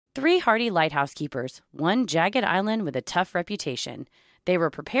Three hardy lighthouse keepers, one jagged island with a tough reputation. They were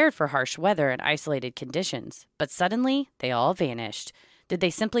prepared for harsh weather and isolated conditions, but suddenly they all vanished. Did they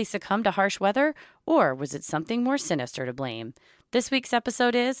simply succumb to harsh weather, or was it something more sinister to blame? This week's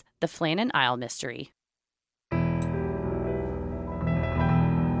episode is The Flannan Isle Mystery.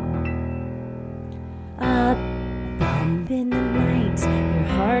 A bump in the night, your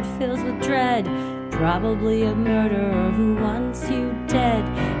heart fills with dread. Probably a murderer who wants you dead.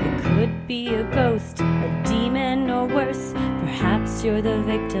 It could be a ghost, a demon, or worse. Perhaps you're the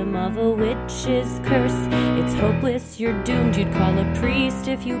victim of a witch's curse. It's hopeless, you're doomed. You'd call a priest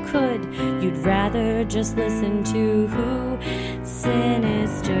if you could. You'd rather just listen to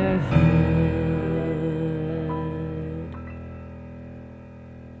Sinisterhood.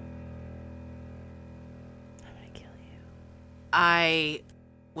 I'm gonna kill you. I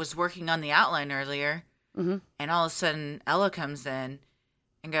was working on the outline earlier, and all of a sudden Ella comes in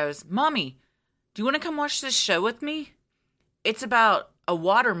and goes, "Mommy, do you want to come watch this show with me? It's about a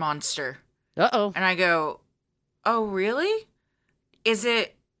water monster." Uh-oh. And I go, "Oh, really? Does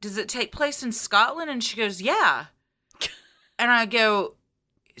it take place in Scotland?" And she goes, "Yeah." And I go,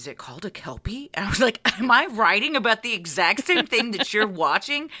 "Is it called a Kelpie?" And I was like, "Am I writing about the exact same thing that you're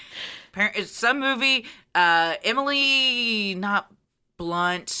watching?" It's some movie, Emily, not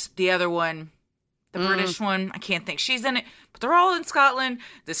Blunt, the other one, the British one, I can't think. She's in it, but they're all in Scotland.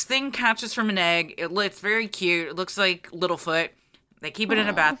 This thing catches from an egg. It's very cute. It looks like Littlefoot. They keep it in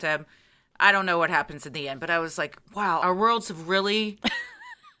a bathtub. I don't know what happens in the end, but I was like, wow, our worlds have really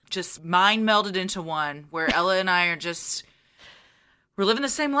just mind melded into one, where Ella and I are just, we're living the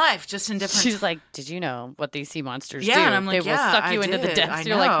same life, just in different. She's like, "Did you know what these sea monsters do? And I'm like, they will suck you into the depths."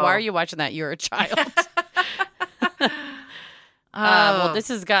 You're like, "Why are you watching that? You're a child." Well, this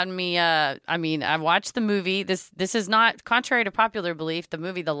has gotten me. I watched the movie. This is not, contrary to popular belief, the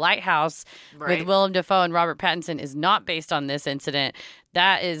movie The Lighthouse with Willem Dafoe and Robert Pattinson is not based on this incident.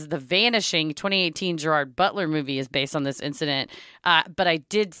 That is The Vanishing 2018 Gerard Butler movie is based on this incident. But I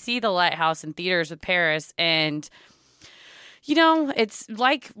did see The Lighthouse in theaters with Paris, and you know, it's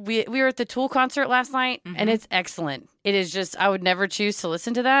like we were at the Tool concert last night, and it's excellent. It is just, I would never choose to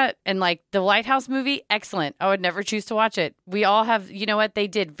listen to that. And like the Lighthouse movie, excellent. I would never choose to watch it. We all have, you know what? They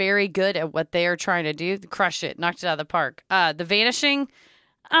did very good at what they are trying to do. Crushed it. Knocked it out of the park. The Vanishing,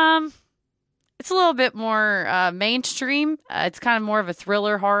 it's a little bit more mainstream. It's kind of more of a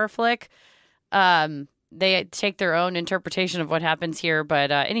thriller horror flick. They take their own interpretation of what happens here,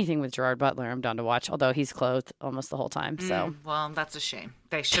 but anything with Gerard Butler, I'm down to watch. Although he's clothed almost the whole time, so well, that's a shame.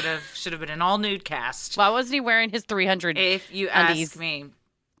 They should have been an all nude cast. Why wasn't he wearing his 300? If you undies? ask me.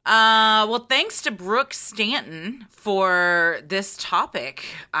 Well, thanks to Brooke Stanton for this topic.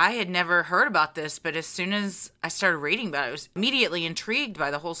 I had never heard about this, but as soon as I started reading about it, I was immediately intrigued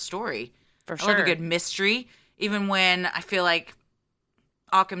by the whole story. For I love sure. a good mystery, even when I feel like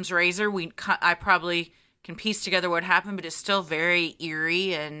Occam's razor. I probably can piece together what happened, but it's still very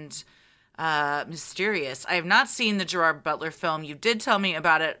eerie and mysterious. I have not seen the Gerard Butler film. You did tell me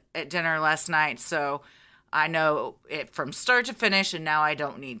about it at dinner last night, so I know it from start to finish, and now I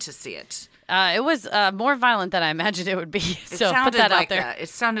don't need to see it. It was more violent than I imagined it would be. So It sounded put that like out there. that. It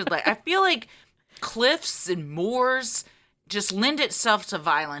sounded like, I feel like cliffs and moors just lend itself to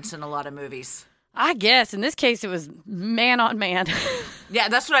violence in a lot of movies. I guess in this case it was man on man. Yeah,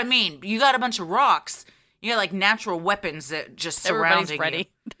 that's what I mean. You got a bunch of rocks. You got like natural weapons that just surrounding Everybody's ready.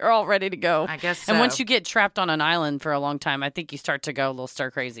 you. They're all ready to go. I guess so. And once you get trapped on an island for a long time, I think you start to go a little stir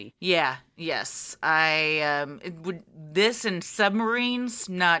crazy. Yeah, yes. This and submarines,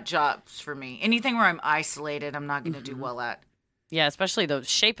 not jobs for me. Anything where I'm isolated, I'm not going to do well at. Yeah, especially the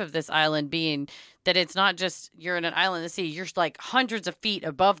shape of this island being that it's not just you're in an island in the sea. You're like hundreds of feet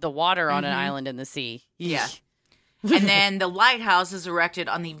above the water on an island in the sea. Yeah. And then the lighthouse is erected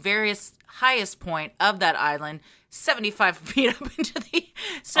on the highest point of that island, 75 feet up into the...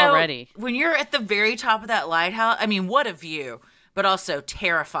 So already. When you're at the very top of that lighthouse, I mean, what a view, but also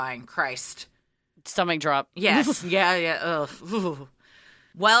terrifying. Christ. Stomach drop. Yes. Yeah. Ugh. Ooh.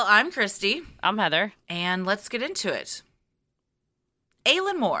 Well, I'm Christy. I'm Heather. And let's get into it.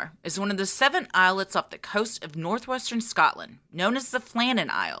 Eilean Mor is one of the 7 islets off the coast of northwestern Scotland, known as the Flannan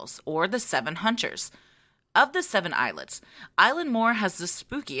Isles, or the Seven Hunters. Of the 7 islets, Eilean Mor has the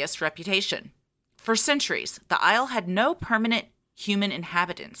spookiest reputation. For centuries, the isle had no permanent human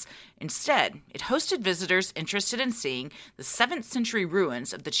inhabitants. Instead, it hosted visitors interested in seeing the 7th century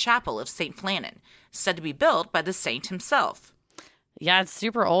ruins of the chapel of St. Flannan, said to be built by the saint himself. Yeah, it's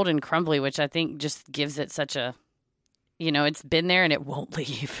super old and crumbly, which I think just gives it such a, it's been there and it won't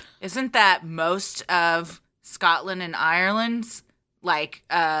leave. Isn't that most of Scotland and Ireland's Like,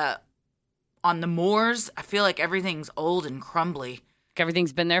 on the moors, I feel like everything's old and crumbly.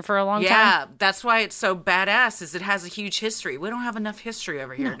 Everything's been there for a long time? Yeah, that's why it's so badass, is it has a huge history. We don't have enough history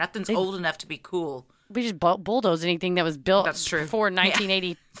over here. Nothing's old enough to be cool. We just bulldoze anything that was built before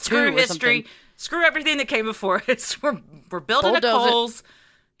 1982 Screw history. Something. Screw everything that came before us. We're building a Coles.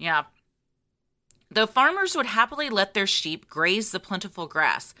 Yeah. Though farmers would happily let their sheep graze the plentiful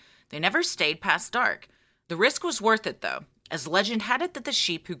grass, they never stayed past dark. The risk was worth it, though, as legend had it that the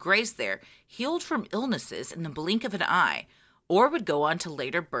sheep who grazed there healed from illnesses in the blink of an eye, or would go on to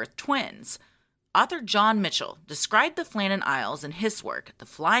later birth twins. Author John Mitchell described the Flannan Isles in his work, The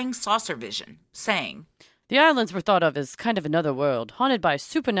Flying Saucer Vision, saying, "The islands were thought of as kind of another world, haunted by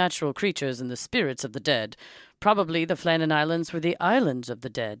supernatural creatures and the spirits of the dead. Probably the Flannan Islands were the islands of the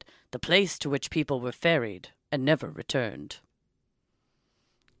dead, the place to which people were ferried and never returned."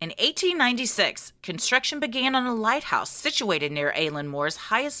 In 1896, construction began on a lighthouse situated near Eilean Moor's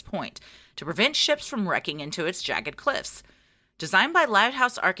highest point to prevent ships from wrecking into its jagged cliffs. Designed by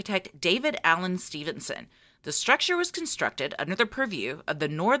lighthouse architect David Allen Stevenson, the structure was constructed under the purview of the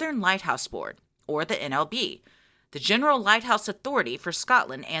Northern Lighthouse Board, or the NLB, the General Lighthouse Authority for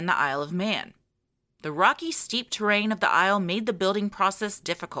Scotland and the Isle of Man. The rocky, steep terrain of the isle made the building process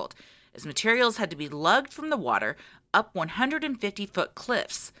difficult, as materials had to be lugged from the water up 150-foot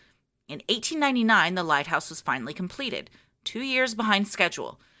cliffs. In 1899, the lighthouse was finally completed, 2 years behind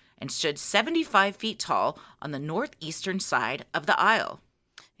schedule, and stood 75 feet tall on the northeastern side of the isle.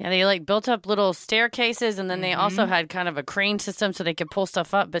 Yeah, they built up little staircases, and then they also had kind of a crane system so they could pull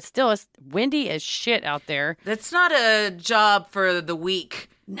stuff up. But still, it's windy as shit out there. That's not a job for the weak.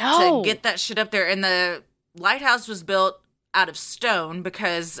 No. To get that shit up there. And the lighthouse was built out of stone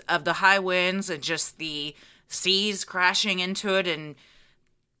because of the high winds and just the seas crashing into it. And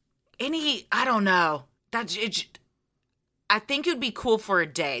I don't know. I think it would be cool for a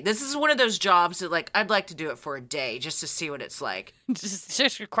day. This is one of those jobs that, I'd like to do it for a day just to see what it's like.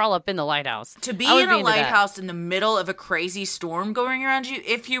 just crawl up in the lighthouse. To be in a lighthouse in the middle of a crazy storm going around you,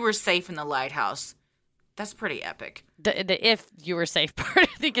 if you were safe in the lighthouse, that's pretty epic. The if you were safe part,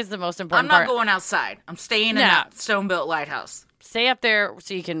 I think, is the most important part. I'm not going outside. I'm staying in that stone-built lighthouse. Stay up there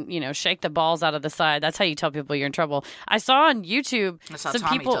so you can, shake the balls out of the side. That's how you tell people you're in trouble. I saw on YouTube That's how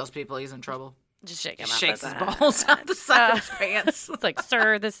Tommy tells people he's in trouble. Just shake him out. Shakes his balls out the side of his pants. It's like,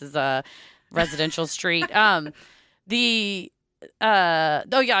 sir, this is a residential street. On YouTube,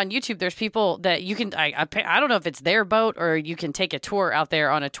 there's people that you can, I don't know if it's their boat or you can take a tour out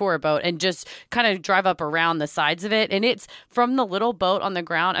there on a tour boat and just kind of drive up around the sides of it. And it's from the little boat on the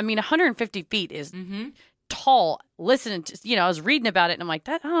ground. I mean, 150 feet is tall. Listening to, I was reading about it and I'm like,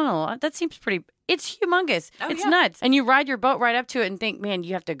 I don't know, that seems pretty, it's humongous. It's nuts. And you ride your boat right up to it and think, man,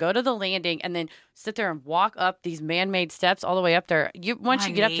 you have to go to the landing and then sit there and walk up these man-made steps all the way up there. Once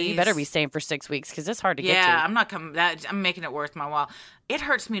you get up there, you better be staying for 6 weeks because it's hard to get to. Yeah, I'm not coming. I'm making it worth my while. It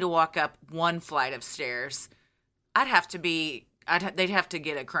hurts me to walk up one flight of stairs. They'd have to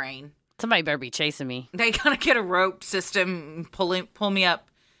get a crane. Somebody better be chasing me. They gotta get a rope system, pull me up.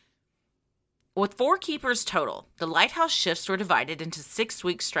 With 4 keepers total, the lighthouse shifts were divided into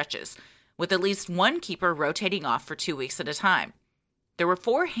 6-week stretches, with at least one keeper rotating off for 2 weeks at a time. There were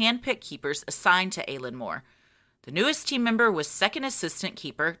 4 hand-picked keepers assigned to Eilean Moor. The newest team member was second assistant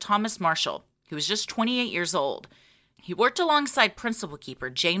keeper Thomas Marshall, who was just 28 years old. He worked alongside principal keeper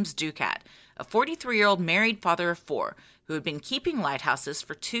James Ducat, a 43-year-old married father of 4, who had been keeping lighthouses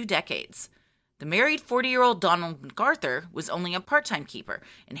for 2 decades. The married 40-year-old Donald MacArthur was only a part-time keeper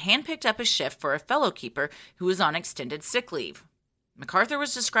and handpicked up a shift for a fellow keeper who was on extended sick leave. MacArthur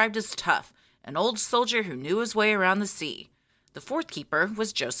was described as tough, an old soldier who knew his way around the sea. The 4th keeper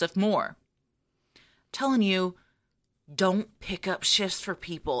was Joseph Moore. Telling you, don't pick up shifts for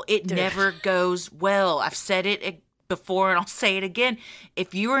people. It never goes well. I've said it before and I'll say it again.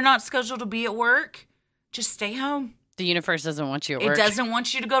 If you are not scheduled to be at work, just stay home. The universe doesn't want you at work. It doesn't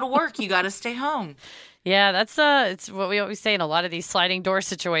want you to go to work. You got to stay home. Yeah, that's it's what we always say in a lot of these sliding door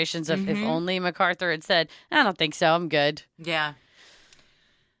situations. If only MacArthur had said, I don't think so, I'm good. Yeah.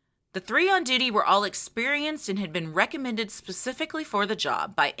 The 3 on duty were all experienced and had been recommended specifically for the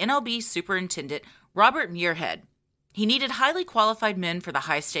job by NLB Superintendent Robert Muirhead. He needed highly qualified men for the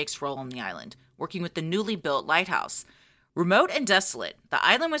high-stakes role on the island, working with the newly built lighthouse. Remote and desolate, the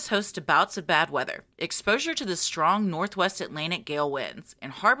island was host to bouts of bad weather, exposure to the strong northwest Atlantic gale winds,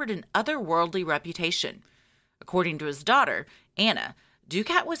 and harbored an otherworldly reputation. According to his daughter, Anna,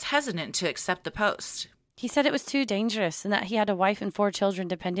 Ducat was hesitant to accept the post. He said it was too dangerous and that he had a wife and 4 children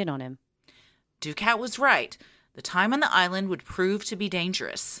dependent on him. Ducat was right. The time on the island would prove to be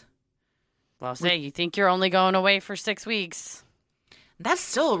dangerous. Well, you think you're only going away for 6 weeks. That's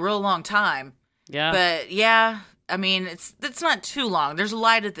still a real long time. Yeah. But yeah, I mean, it's not too long. There's a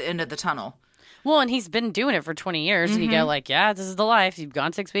light at the end of the tunnel. Well, and he's been doing it for 20 years, and you go like, yeah, this is the life. You've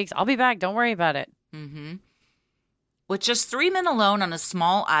gone 6 weeks. I'll be back. Don't worry about it. Mm-hmm. With just 3 men alone on a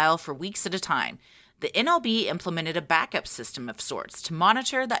small isle for weeks at a time, the NLB implemented a backup system of sorts to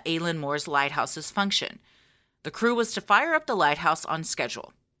monitor the Eilean Mor's lighthouse's function. The crew was to fire up the lighthouse on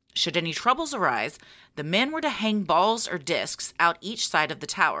schedule. Should any troubles arise, the men were to hang balls or discs out each side of the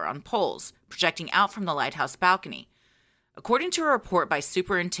tower on poles, projecting out from the lighthouse balcony. According to a report by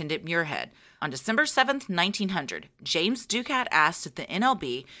Superintendent Muirhead, on December 7th, 1900, James Ducat asked if the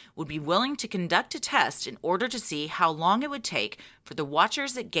NLB would be willing to conduct a test in order to see how long it would take for the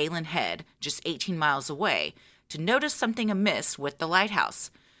watchers at Galen Head, just 18 miles away, to notice something amiss with the lighthouse.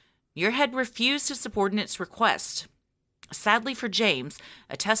 Muirhead refused his subordinate's request. Sadly for James,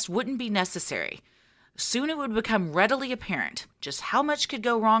 a test wouldn't be necessary. Soon it would become readily apparent just how much could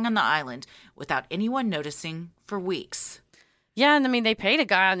go wrong on the island without anyone noticing for weeks. Yeah, and I mean, they paid a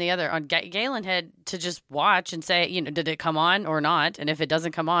guy on Galen Head to just watch and say, did it come on or not? And if it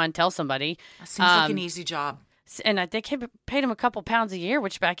doesn't come on, tell somebody. That seems like an easy job. And I think paid him a couple pounds a year,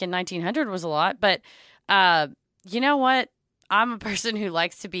 which back in 1900 was a lot. But you know what? I'm a person who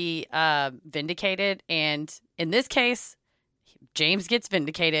likes to be vindicated. And in this case, James gets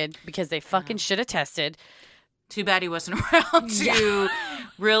vindicated because they fucking should have tested. Too bad he wasn't around to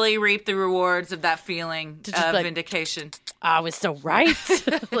really reap the rewards of that feeling of vindication. I was so right.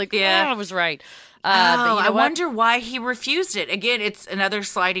 I was right. I wonder why he refused it. Again, it's another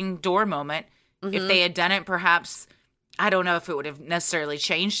sliding door moment. Mm-hmm. If they had done it, perhaps, I don't know if it would have necessarily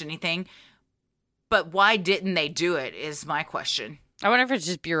changed anything. But why didn't they do it is my question. I wonder if it's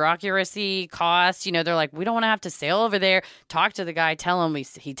just bureaucracy, cost. They're like, we don't want to have to sail over there, talk to the guy, tell him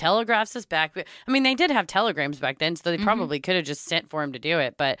he telegraphs us back. I mean, they did have telegrams back then, so they probably could have just sent for him to do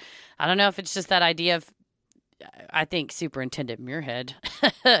it. But I don't know if it's just that idea of, I think Superintendent Muirhead,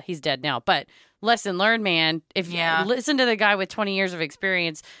 he's dead now. But lesson learned, man. If you listen to the guy with 20 years of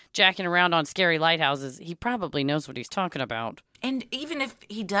experience jacking around on scary lighthouses, he probably knows what he's talking about. And even if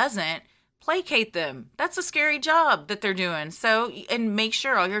he doesn't, placate them. That's a scary job that they're doing. So, and make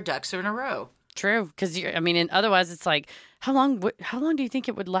sure all your ducks are in a row. True, because and otherwise it's like, how long do you think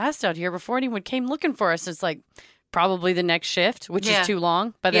it would last out here before anyone came looking for us? It's like probably the next shift, which is too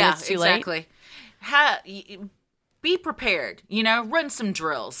long. But then it's too late. Be prepared. Run some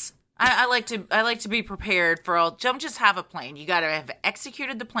drills. I like to be prepared for all. Don't just have a plan. You got to have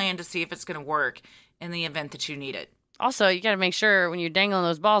executed the plan to see if it's going to work in the event that you need it. Also, you got to make sure when you're dangling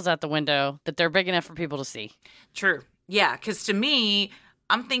those balls out the window that they're big enough for people to see. True. Yeah, because to me,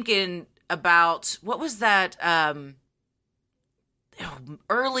 I'm thinking about, what was that?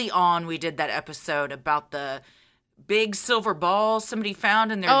 Early on, we did that episode about the big silver ball somebody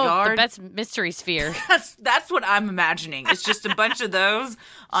found in their yard. Oh, that's mystery sphere. That's what I'm imagining. It's just a bunch of those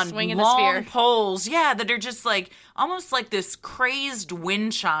on swinging long poles. Yeah, that are just like almost like this crazed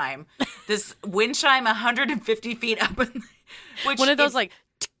wind chime. This wind chime 150 feet up. Which one of those like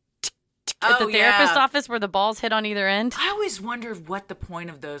at the therapist's office where the balls hit on either end. I always wondered what the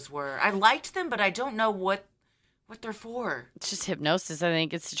point of those were. I liked them, but I don't know what they're for. It's just hypnosis, I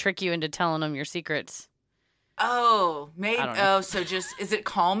think. It's to trick you into telling them your secrets. Oh, maybe. Oh, so just, is it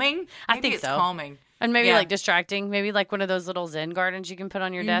calming? Maybe I think it's so. Calming. And maybe like distracting. Maybe like one of those little Zen gardens you can put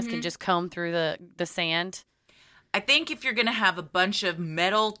on your desk and just comb through the sand. I think if you're going to have a bunch of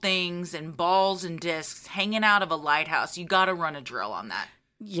metal things and balls and discs hanging out of a lighthouse, you got to run a drill on that.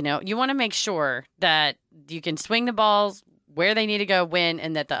 You want to make sure that you can swing the balls where they need to go when,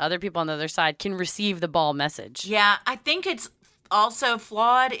 and that the other people on the other side can receive the ball message. Yeah, I think it's also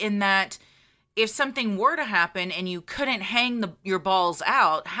flawed in that if something were to happen and you couldn't hang your balls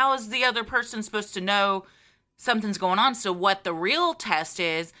out, how is the other person supposed to know something's going on? So what the real test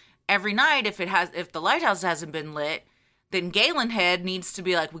is, every night, if the lighthouse hasn't been lit, then Galen Head needs to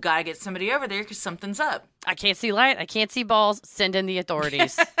be like, we got to get somebody over there because something's up. I can't see light. I can't see balls. Send in the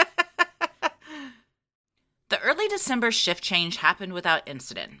authorities. The early December shift change happened without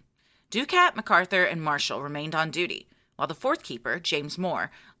incident. Ducat, MacArthur, and Marshall remained on duty, while the fourth keeper, James Moore,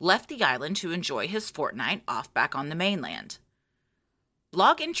 left the island to enjoy his fortnight off back on the mainland.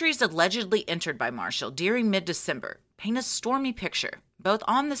 Log entries allegedly entered by Marshall during mid-December paint a stormy picture, both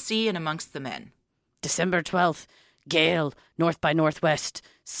on the sea and amongst the men. December 12th, gale, north by northwest,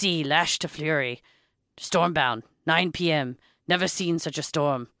 sea lashed to fury. Stormbound, 9 p.m., never seen such a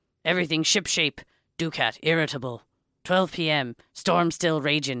storm. Everything shipshape, Ducat irritable. 12 p.m., storm still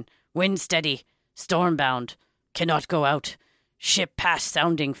raging, wind steady, stormbound. Cannot go out. Ship past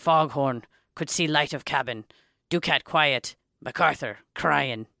sounding foghorn. Could see light of cabin. Ducat quiet. MacArthur,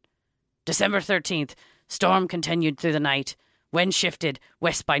 crying. December 13th, storm continued through the night. Wind shifted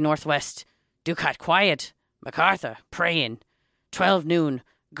west by northwest. Ducat quiet. MacArthur, praying. 12 noon,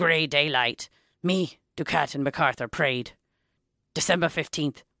 grey daylight. Me, Ducat, and MacArthur prayed. December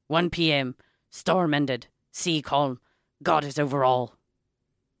 15th, 1 p.m. Storm ended. Sea calm. God is over all.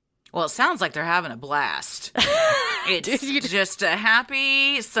 Well, it sounds like they're having a blast. It's just a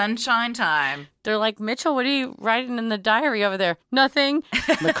happy sunshine time. They're like, Mitchell, what are you writing in the diary over there? Nothing.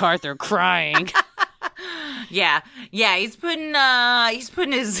 MacArthur crying. Yeah. He's putting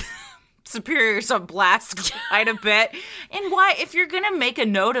his superiors on blast quite a bit. And why? If you're gonna make a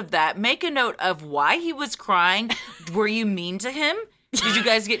note of that, make a note of why he was crying. Were you mean to him? Did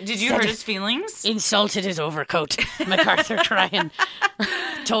you hurt his feelings? Insulted his overcoat. MacArthur crying.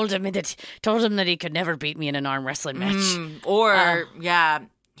 Told him that he could never beat me in an arm wrestling match.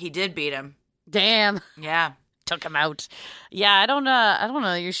 He did beat him. Damn. Yeah. Took him out. Yeah, I don't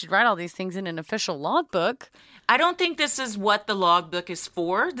know. You should write all these things in an official logbook. I don't think this is what the logbook is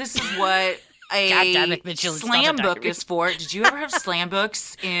for. This is what a slam book is for. Did you ever have slam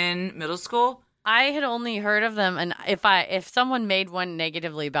books in middle school? I had only heard of them, and if someone made one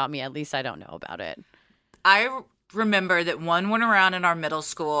negatively about me, at least I don't know about it. I remember that one went around in our middle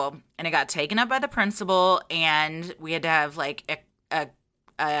school, and it got taken up by the principal, and we had to have like a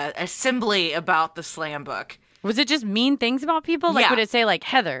assembly about the slam book. Was it just mean things about people? Like, would it say, like,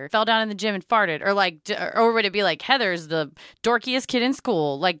 Heather fell down in the gym and farted? Or would it be like, Heather's the dorkiest kid in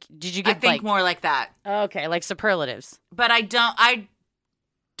school? Like, did you get, I think more like that. Okay, like superlatives. But I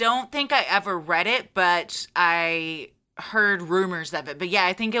don't think I ever read it, but I heard rumors of it. But yeah,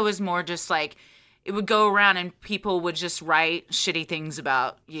 I think it was more just like, it would go around and people would just write shitty things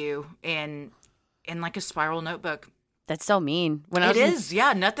about you in like a spiral notebook. That's so mean.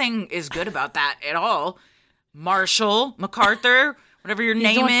 Nothing is good about that at all. Marshall, MacArthur, whatever your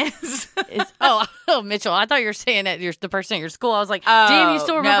name is. Mitchell. I thought you were saying that you're the person at your school. I was like, damn, you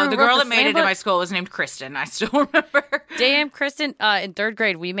still remember? No, the girl that made it in my school was named Kristen. I still remember. Damn, Kristen. In third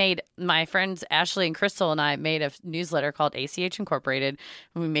grade, my friends Ashley and Crystal and I made a newsletter called ACH Incorporated.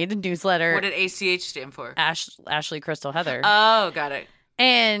 And we made the newsletter. What did ACH stand for? Ashley, Crystal, Heather. Oh, got it.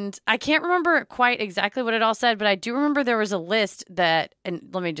 And I can't remember quite exactly what it all said, but I do remember there was a list that, and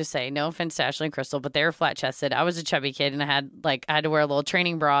let me just say, no offense to Ashley and Crystal, but they were flat-chested. I was a chubby kid, and I had to wear a little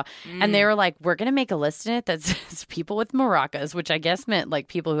training bra. And they were like, we're going to make a list in it that says people with maracas, which I guess meant like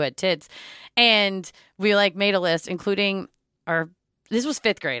people who had tits. And we made a list, including this was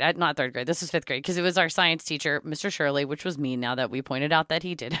fifth grade, not third grade. This was fifth grade because it was our science teacher, Mr. Shirley, which was me now that we pointed out that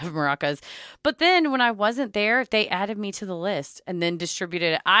he did have maracas. But then when I wasn't there, they added me to the list and then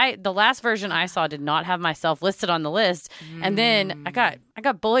distributed it. The last version I saw did not have myself listed on the list. And then I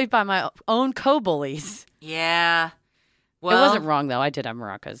got bullied by my own co-bullies. Yeah. Well, it wasn't wrong, though. I did have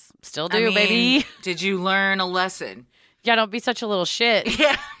maracas. Still do, baby. Did you learn a lesson? Yeah, don't be such a little shit.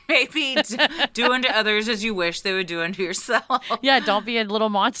 Yeah, maybe do unto others as you wish they would do unto yourself. Yeah, don't be a little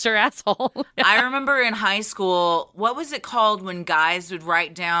monster asshole. I remember in high school, what was it called when guys would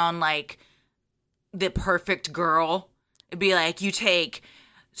write down, like, the perfect girl? It'd be like, you take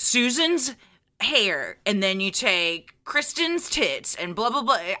Susan's hair, and then you take Kristen's tits, and blah, blah,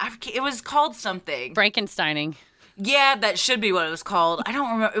 blah. It was called something. Frankensteining. Yeah, that should be what it was called. I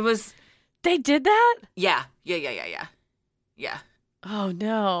don't remember. It was... They did that? Yeah. Yeah. Oh,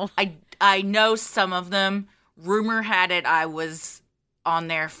 no. I know some of them. Rumor had it I was on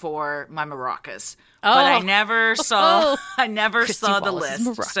there for my maracas. Oh. But I never saw the list.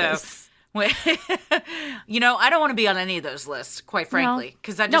 Maracas. So, I don't want to be on any of those lists, quite frankly.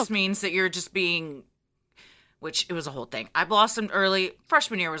 Because that just means that you're just being... Which, it was a whole thing. I blossomed early.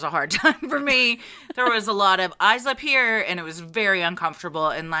 Freshman year was a hard time for me. There was a lot of eyes up here, and it was very uncomfortable.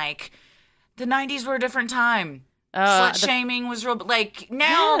 And, the 90s were a different time. Slut-shaming was real.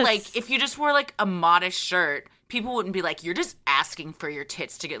 Now, yes. if you just wore, a modest shirt, people wouldn't be like, you're just asking for your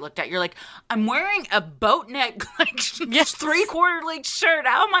tits to get looked at. You're like, I'm wearing a boat neck, three-quarter length shirt.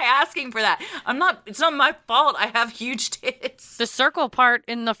 How am I asking for that? It's not my fault. I have huge tits. The circle part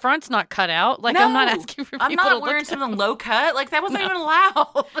in the front's not cut out. I'm not asking for people to look at. I'm not wearing something low cut. That wasn't even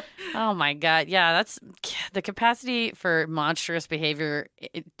allowed. Oh, my God. Yeah, that's the capacity for monstrous behavior,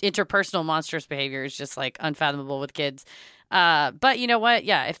 interpersonal monstrous behavior is just, unfathomable with kids. But you know what?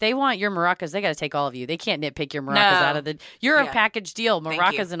 Yeah, if they want your maracas, they got to take all of you. They can't nitpick your maracas out of the... You're a package deal,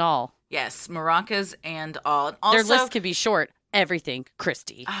 maracas and all. Yes, maracas and all. Also, their list could be short. Everything,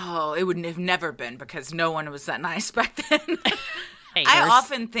 Christy. Oh, it would have never been because no one was that nice back then. I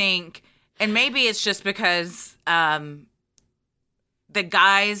often think, and maybe it's just because the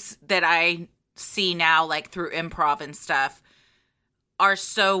guys that I see now, through improv and stuff, are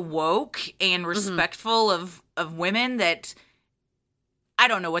so woke and respectful of women that I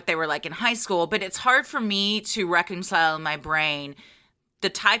don't know what they were like in high school, but it's hard for me to reconcile in my brain the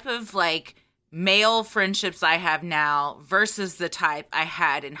type of like male friendships I have now versus the type I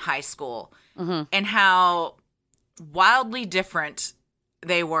had in high school, and how wildly different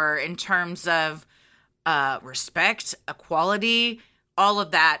they were in terms of respect, equality, all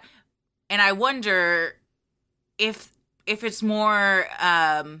of that. And I wonder if it's more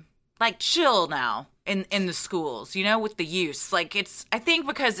like chill now in the schools, you know, with the youth. Like I think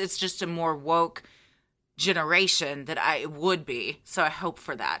because it's just a more woke generation that I would be. So I hope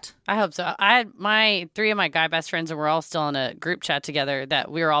for that. I hope so. I had three of my guy best friends, and we're all still in a group chat together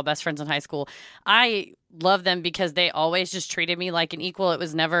that we were all best friends in high school. I love them because they always just treated me like an equal. It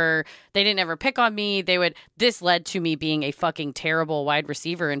was never, they didn't ever pick on me. This led to me being a fucking terrible wide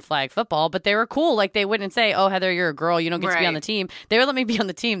receiver in flag football, but they were cool. Like they wouldn't say, oh, Heather, you're a girl, you don't get to be on the team. They would let me be on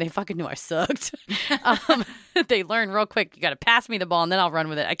the team. They fucking knew I sucked. They learned real quick, you got to pass me the ball and then I'll run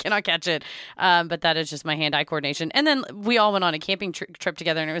with it. I cannot catch it. But that is just my hand-eye coordination. And then we all went on a camping trip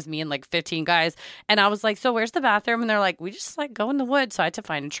together, and it was me and like 15 guys. And I was like, so where's the bathroom? And they're like, we just like go in the woods. So I had to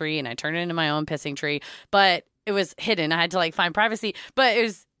find a tree, and I turned it into my own pissing tree. But it was hidden. I had to like find privacy. But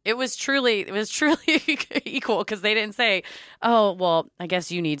it was truly equal, because they didn't say, oh, well, I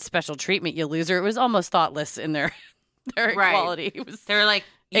guess you need special treatment, you loser. It was almost thoughtless in their equality. They were like,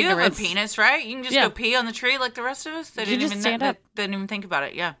 you ignorance. have a penis, right? You can just go pee on the tree like the rest of us. They didn't even stand up. They didn't even think about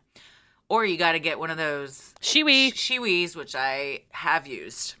it. Yeah. Or you got to get one of those Shiwis, which I have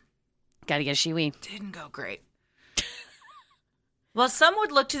used. Got to get a Shiwi. Didn't go great. Well, some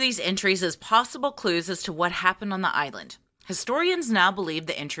would look to these entries as possible clues as to what happened on the island. Historians now believe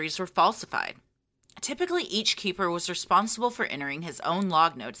the entries were falsified. Typically, each keeper was responsible for entering his own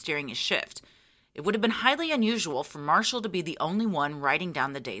log notes during his shift. It would have been highly unusual for Marshall to be the only one writing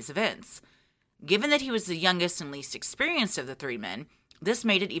down the day's events. Given that he was the youngest and least experienced of the three men, this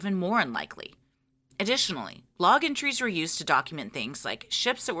made it even more unlikely. Additionally, log entries were used to document things like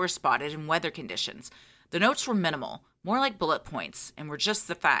ships that were spotted and weather conditions. The notes were minimal, more like bullet points, and were just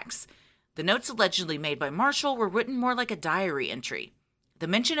the facts. The notes allegedly made by Marshall were written more like a diary entry. The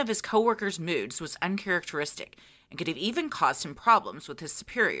mention of his co-workers' moods was uncharacteristic and could have even caused him problems with his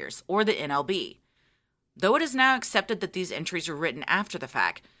superiors or the NLB. Though it is now accepted that these entries were written after the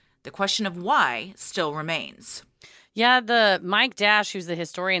fact, the question of why still remains. Yeah, the Mike Dash, who's the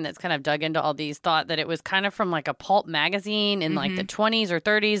historian that's kind of dug into all these, thought that it was kind of from like a pulp magazine in like the 20s or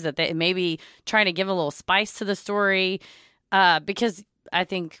 30s, that they maybe trying to give a little spice to the story, because I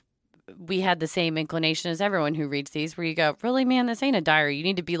think we had the same inclination as everyone who reads these, where you go, really, man, this ain't a diary. You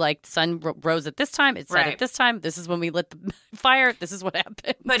need to be like, sun rose at this time, it set at this time, this is when we lit the fire, this is what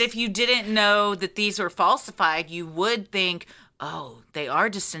happened. But if you didn't know that these were falsified, you would think, oh, they are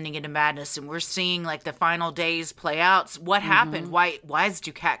descending into madness, and we're seeing like the final days play out. What happened? Why is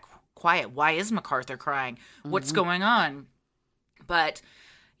Ducat quiet? Why is MacArthur crying? What's going on? But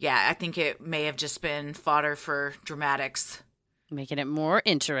yeah, I think it may have just been fodder for dramatics. Making it more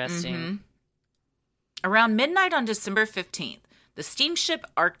interesting. Around midnight on December 15th, the steamship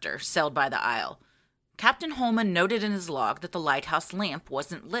Arctur sailed by the Isle. Captain Holman noted in his log that the lighthouse lamp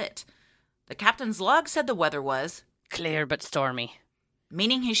wasn't lit. The captain's log said the weather was clear but stormy,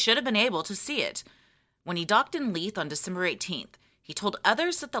 meaning he should have been able to see it. When he docked in Leith on December 18th, he told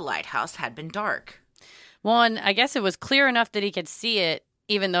others that the lighthouse had been dark. Well, and I guess it was clear enough that he could see it,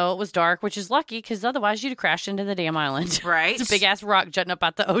 even though it was dark, which is lucky, because otherwise you'd have crashed into the damn island. Right. It's a big-ass rock jutting up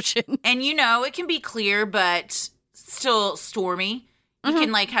out the ocean. And, you know, it can be clear, but still stormy. You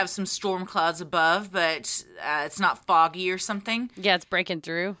can, like, have some storm clouds above, but it's not foggy or something. Yeah, it's breaking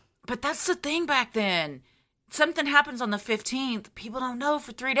through. But that's the thing back then. Something happens on the 15th, people don't know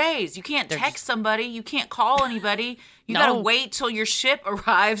for 3 days. You can't text somebody. You can't call anybody. You got to wait till your ship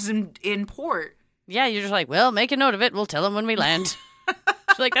arrives in port. Yeah, you're just like, well, make a note of it. We'll tell them when we land.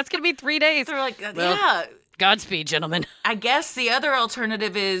 Like, that's going to be 3 days. They're like, well, yeah. Godspeed, gentlemen. I guess the other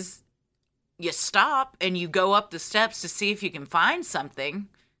alternative is you stop and you go up the steps to see if you can find something.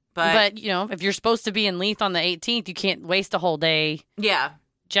 But you know, if you're supposed to be in Leith on the 18th, you can't waste a whole day. Yeah.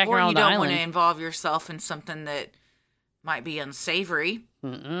 Jacking around the island. Or you don't want to involve yourself in something that might be unsavory.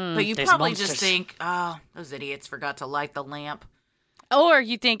 But you There's probably monsters. just think, oh, those idiots forgot to light the lamp. Or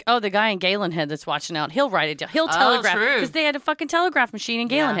you think, oh, the guy in Galenhead that's watching out, he'll write it down. He'll telegraph. Because they had a fucking telegraph machine in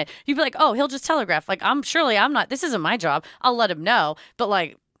Galenhead. You'd be like, oh, he'll just telegraph. Like, I'm not, this isn't my job. I'll let him know. But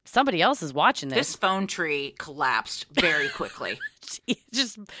like, somebody else is watching this. This phone tree collapsed very quickly. It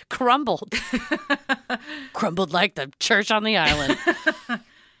just crumbled. Crumbled like the church on the island.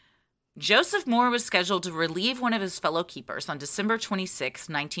 Joseph Moore was scheduled to relieve one of his fellow keepers on December 26,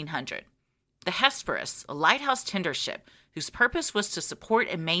 1900. The Hesperus, a lighthouse tender ship whose purpose was to support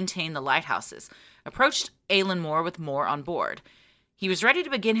and maintain the lighthouses, approached Alan Moore with Moore on board. He was ready to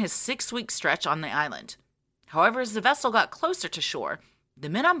begin his 6-week stretch on the island. However, as the vessel got closer to shore, the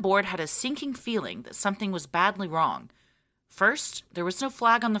men on board had a sinking feeling that something was badly wrong. First, there was no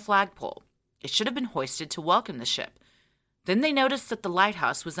flag on the flagpole. It should have been hoisted to welcome the ship. Then they noticed that the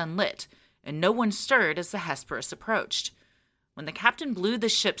lighthouse was unlit, and no one stirred as the Hesperus approached. When the captain blew the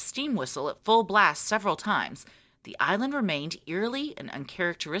ship's steam whistle at full blast several times, the island remained eerily and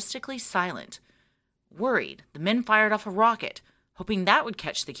uncharacteristically silent. Worried, the men fired off a rocket, hoping that would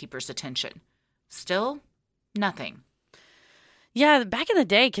catch the keeper's attention. Still, nothing. Yeah, back in the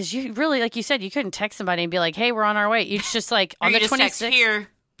day, because you really, like you said, you couldn't text somebody and be like, hey, we're on our way. It's just like, on the 26th. Here.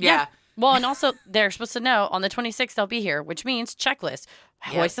 Yeah. Well, and also, they're supposed to know on the 26th they'll be here, which means checklist.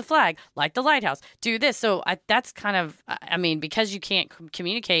 Hoist the flag, light the lighthouse, do this. So that's kind of, I mean, because you can't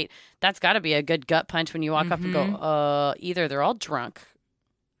communicate, that's got to be a good gut punch when you walk up and go, either they're all drunk.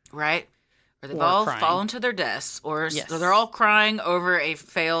 Right. Or they've all fallen to their desks, or they're all crying over a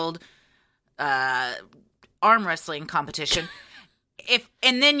failed arm wrestling competition.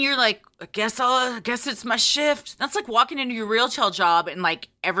 And then you're like, I guess it's my shift. That's like walking into your retail job and like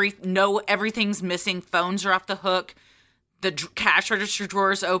everything's missing. Phones are off the hook. The cash register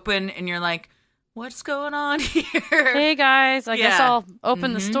drawer is open, and you're like, what's going on here? Hey guys, I guess I'll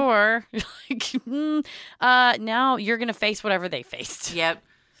open the store. Now you're gonna face whatever they faced. Yep.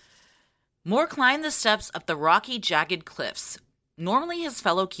 Moore climbed the steps up the rocky, jagged cliffs. Normally his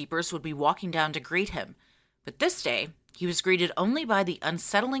fellow keepers would be walking down to greet him, but this day he was greeted only by the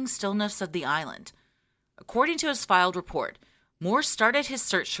unsettling stillness of the island. According to his filed report, Moore started his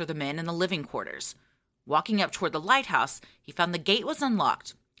search for the men in the living quarters. Walking up toward the lighthouse, he found the gate was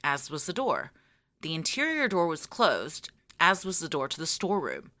unlocked, as was the door. The interior door was closed, as was the door to the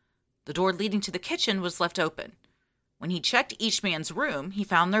storeroom. The door leading to the kitchen was left open. When he checked each man's room, he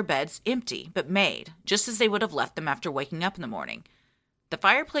found their beds empty, but made, just as they would have left them after waking up in the morning. The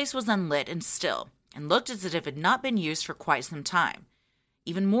fireplace was unlit and still, and looked as if it had not been used for quite some time.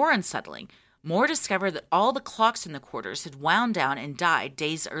 Even more unsettling, Moore discovered that all the clocks in the quarters had wound down and died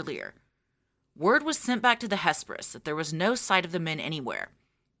days earlier. Word was sent back to the Hesperus that there was no sight of the men anywhere.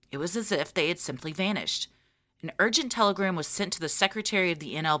 It was as if they had simply vanished. An urgent telegram was sent to the secretary of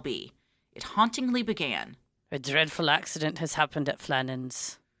the NLB. It hauntingly began, "A dreadful accident has happened at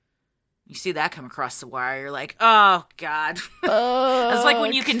Flannan's." You see that come across the wire, you're like, oh, God. It's like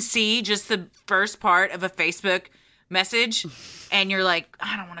when you can see just the first part of a Facebook message, and you're like,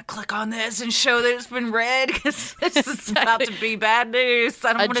 I don't want to click on this and show that it's been read, because this is about to be bad news.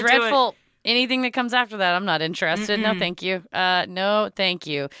 I don't want to do it. Anything that comes after that, I'm not interested. No, thank you. No, thank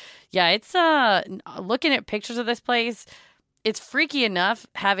you. Yeah, it's looking at pictures of this place, it's freaky enough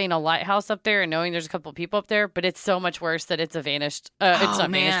having a lighthouse up there and knowing there's a couple people up there, but it's so much worse that it's a vanished. It's not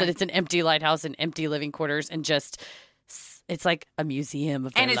vanished, that it's an empty lighthouse and empty living quarters, and just it's like a museum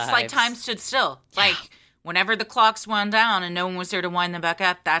of their lives. And it's like time stood still. Like whenever the clocks wound down and no one was there to wind them back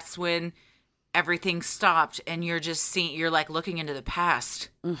up, that's when everything stopped, and you're just seeing. You're like looking into the past.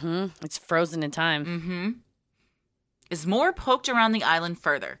 It's frozen in time. As Moore poked around the island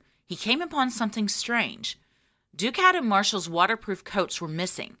further, he came upon something strange. Ducat and Marshall's waterproof coats were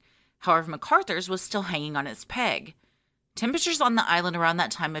missing. However, MacArthur's was still hanging on its peg. Temperatures on the island around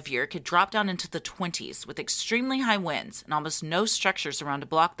that time of year could drop down into the 20s with extremely high winds and almost no structures around to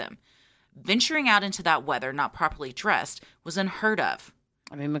block them. Venturing out into that weather not properly dressed was unheard of.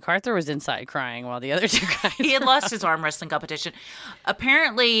 I mean, MacArthur was inside crying while the other two guys He had lost his arm wrestling competition.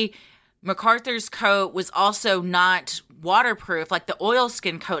 Apparently, MacArthur's coat was also not waterproof, like the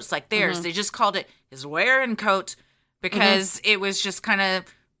oilskin coats like theirs. They just called it his wearing coat because it was just kind of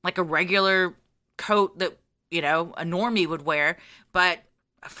like a regular coat that, you know, a normie would wear. But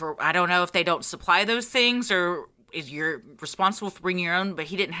I don't know if they don't supply those things or if you're responsible for bringing your own, but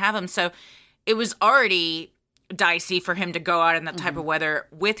he didn't have them. So it was already dicey for him to go out in that type of weather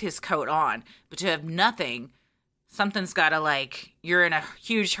with his coat on, but to have nothing, something's got to, like, you're in a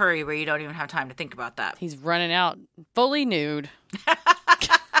huge hurry where you don't even have time to think about that. He's running out fully nude.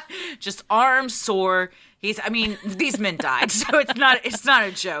 Just arms sore. I mean, these men died, so it's not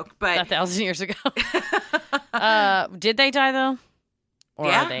a joke, but 1,000 years ago. Did they die though? Or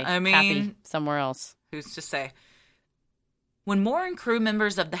are they happy somewhere else? Who's to say? When Moore and crew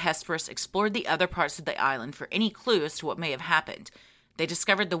members of the Hesperus explored the other parts of the island for any clue as to what may have happened, they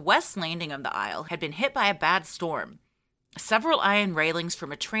discovered the west landing of the isle had been hit by a bad storm. Several iron railings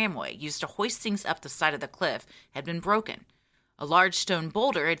from a tramway used to hoist things up the side of the cliff had been broken. A large stone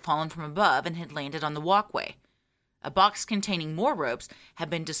boulder had fallen from above and had landed on the walkway. A box containing more ropes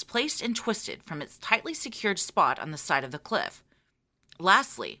had been displaced and twisted from its tightly secured spot on the side of the cliff.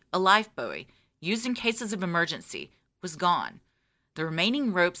 Lastly, a life buoy, used in cases of emergency, was gone. The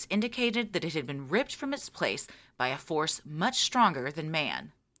remaining ropes indicated that it had been ripped from its place by a force much stronger than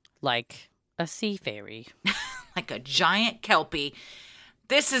man. Like a sea fairy. Like a giant kelpie.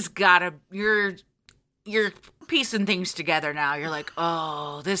 This has gotta... You're piecing things together now. You're like,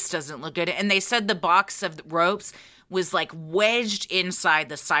 oh, this doesn't look good. And they said the box of ropes was like wedged inside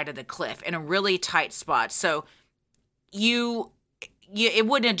the side of the cliff in a really tight spot. So it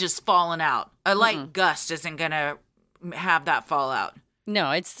wouldn't have just fallen out. A light gust isn't going to have that fall out.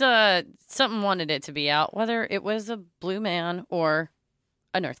 No, it's something wanted it to be out, whether it was a blue man or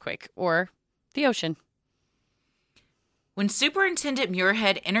an earthquake or the ocean. When Superintendent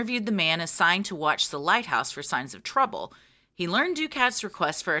Muirhead interviewed the man assigned to watch the lighthouse for signs of trouble, he learned Ducat's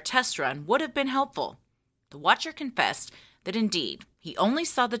request for a test run would have been helpful. The watcher confessed that indeed, he only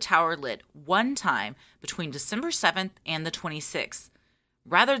saw the tower lit one time between December 7th and the 26th.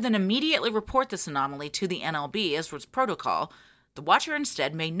 Rather than immediately report this anomaly to the NLB as was protocol, the watcher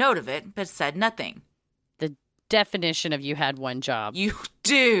instead made note of it but said nothing. The definition of you had one job.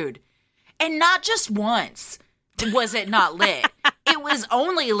 Dude. And not just once. Was it not lit? It was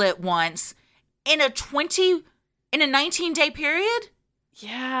only lit once in a 19-day period?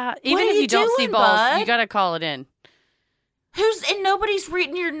 Yeah. Even if you don't see balls, bud? You got to call it in. And nobody's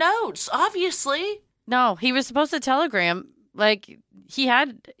reading your notes, obviously. No, he was supposed to telegram. Like, he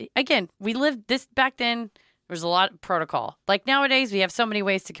had, again, we lived this back then. There was a lot of protocol. Like nowadays, we have so many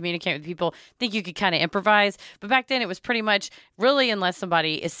ways to communicate with people. I think you could kind of improvise. But back then, it was pretty much really unless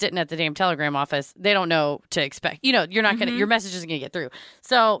somebody is sitting at the damn telegram office, they don't know to expect. You're not going to, your message isn't going to get through.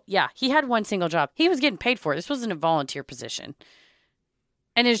 So, yeah, he had one single job. He was getting paid for it. This wasn't a volunteer position.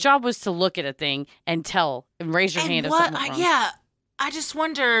 And his job was to look at a thing and raise your hand if something was wrong. Yeah, I just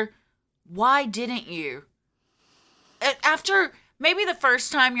wonder, why didn't you? After... Maybe the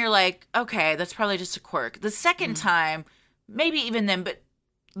first time you're like, okay, that's probably just a quirk. The second time, maybe even then, but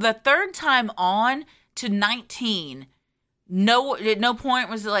the third time on to 19, at no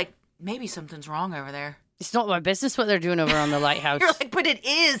point was it like, maybe something's wrong over there. It's not my business what they're doing over on the lighthouse. You're like, but it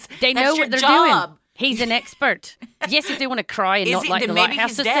is. They know what they're doing. He's an expert. Yes, if they want to cry and not like the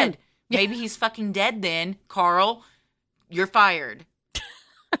lighthouse system. Maybe he's dead. Maybe he's fucking dead then. Carl, you're fired.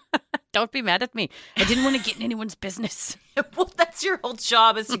 Don't be mad at me. I didn't want to get in anyone's business. Well, that's your whole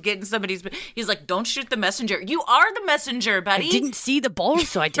job is to get in somebody's business. He's like, don't shoot the messenger. You are the messenger, buddy. I didn't see the balls,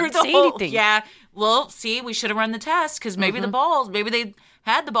 so I didn't say anything. Yeah. Well, see, we should have run the test because maybe maybe they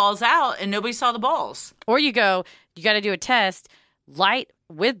had the balls out and nobody saw the balls. Or you got to do a test, light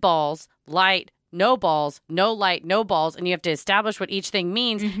with balls, light, no balls, no light, no balls, and you have to establish what each thing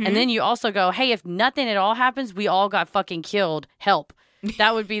means. And then you also go, hey, if nothing at all happens, we all got fucking killed. Help.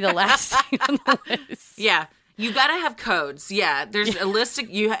 That would be the last thing on the list. Yeah. You got to have codes. Yeah. There's a list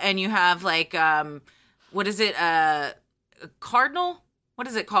you have like, what is it? A cardinal? What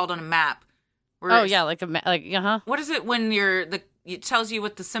is it called on a map? Oh, yeah. Uh-huh. What is it when it tells you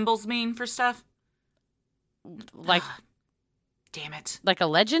what the symbols mean for stuff? Like, damn it. Like a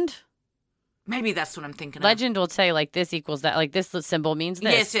legend? Maybe that's what I'm thinking Legend will say, like, this equals that. Like, this symbol means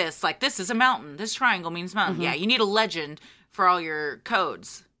this. Yes. Like, this is a mountain. This triangle means mountain. Yeah, you need a legend for all your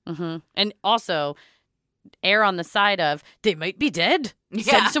codes. And also, err on the side of, they might be dead. Yeah.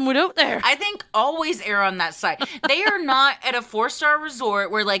 Send someone out there. I think always err on that side. They are not at a 4-star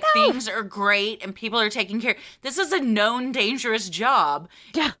resort where, like, things are great and people are taking care. This is a known dangerous job.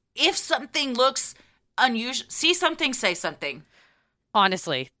 Yeah. If something looks unusual, see something, say something.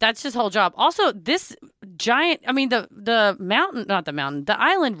 Honestly, that's his whole job. Also, this giant, I mean, the mountain, not the mountain, the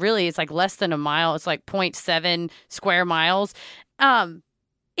island really is like less than a mile. It's like 0.7 square miles.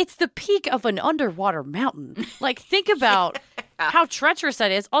 It's the peak of an underwater mountain. Like, think about how treacherous that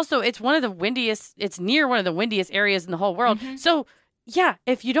is. Also, it's near one of the windiest areas in the whole world. So, yeah,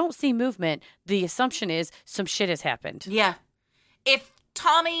 if you don't see movement, the assumption is some shit has happened. Yeah. If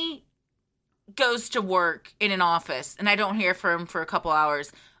Tommy goes to work in an office and I don't hear from him for a couple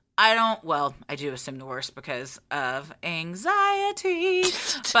hours, I do assume the worst because of anxiety,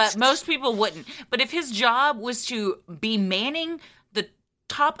 but most people wouldn't. But if his job was to be manning the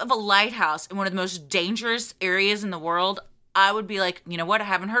top of a lighthouse in one of the most dangerous areas in the world, I would be like, you know what? I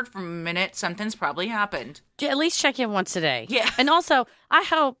haven't heard from him in a minute. Something's probably happened. At least check in once a day. Yeah. And also, I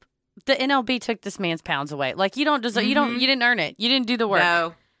hope the NLB took this man's pounds away. Like, you don't deserve, you didn't earn it. You didn't do the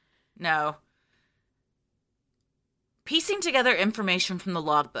work. No. Piecing together information from the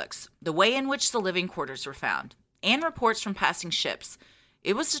logbooks, the way in which the living quarters were found, and reports from passing ships,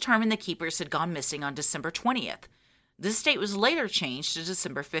 it was determined the keepers had gone missing on December 20th. This date was later changed to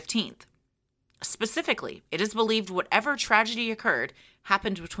December 15th. Specifically, it is believed whatever tragedy occurred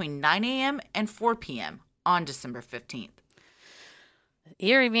happened between 9 a.m. and 4 p.m. on December 15th.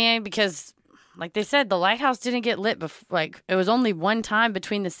 Eerie, man, because like they said, the lighthouse didn't get lit it was only one time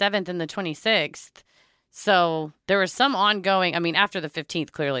between the 7th and the 26th. So there was some ongoing, I mean, after the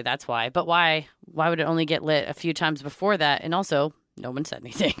 15th, clearly that's why. But why would it only get lit a few times before that? And also, no one said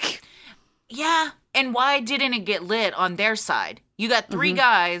anything. Yeah. And why didn't it get lit on their side? You got three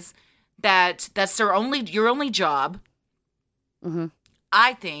guys that's your only job. Mm-hmm.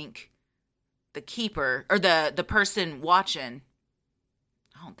 I think the keeper or the person watching,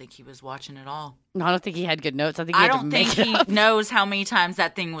 I don't think he was watching at all. No, I don't think he had good notes. I don't think he knows how many times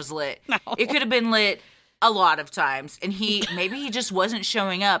that thing was lit. No. It could have been lit a lot of times, and maybe he just wasn't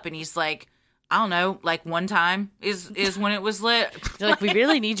showing up, and he's like, I don't know, like one time is when it was lit. They're like, we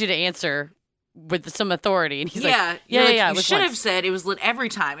really need you to answer with some authority, and he's yeah. You should have said it was lit every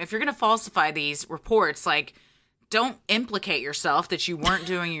time. If you're gonna falsify these reports, like, don't implicate yourself that you weren't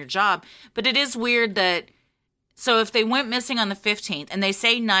doing your job. But it is weird that. So if they went missing on the 15th, and they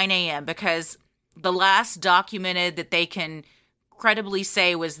say 9 a.m. because the last documented that they can credibly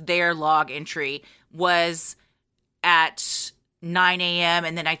say was their log entry was at 9 a.m.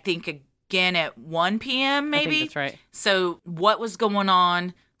 and then I think again at 1 p.m. maybe? I think that's right. So what was going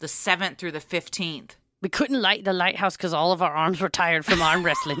on the 7th through the 15th? We couldn't light the lighthouse because all of our arms were tired from arm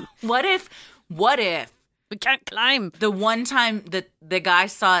wrestling. What if we can't climb? The one time that the guy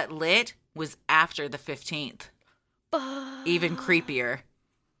saw it lit was after the 15th. Even creepier.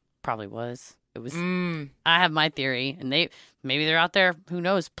 Probably was. It was. I have my theory, and maybe they're out there, who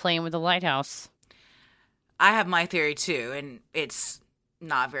knows, playing with the lighthouse. I have my theory too, and it's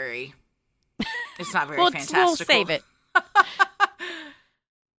not very fantastical. We'll save it.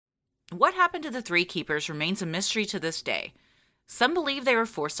 What happened to the three keepers remains a mystery to this day. Some believe they were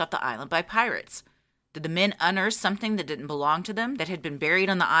forced off the island by pirates. Did the men unearth something that didn't belong to them, that had been buried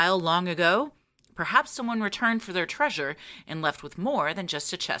on the isle long ago? Perhaps someone returned for their treasure and left with more than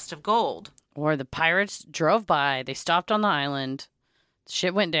just a chest of gold. Or the pirates drove by. They stopped on the island.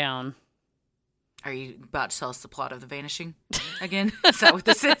 Shit went down. Are you about to tell us the plot of The Vanishing again? Is that what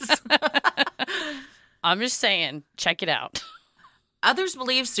this is? I'm just saying, check it out. Others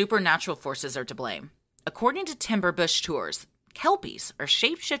believe supernatural forces are to blame. According to Timberbush Tours, kelpies are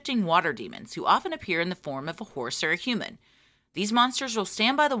shape-shifting water demons who often appear in the form of a horse or a human. These monsters will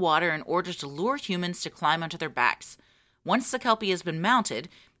stand by the water in order to lure humans to climb onto their backs. Once the kelpie has been mounted,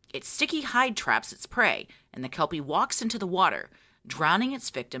 its sticky hide traps its prey, and the kelpie walks into the water, drowning its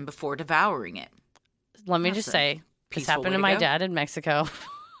victim before devouring it. Let me just say, this happened to my dad in Mexico.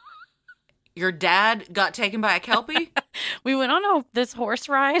 Your dad got taken by a kelpie? We went on this horse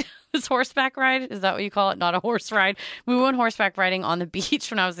ride, this horseback ride. Is that what you call it? Not a horse ride. We went horseback riding on the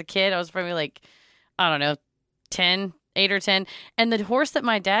beach when I was a kid. I was probably like, I don't know, 8 or 10. And the horse that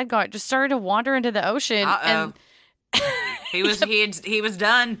my dad got just started to wander into the ocean. Uh-oh. And he was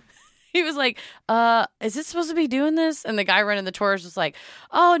done. He was like, is it supposed to be doing this? And the guy running the tour was just like,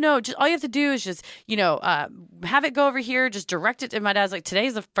 oh, no, just all you have to do is just, have it go over here, just direct it. And my dad's like,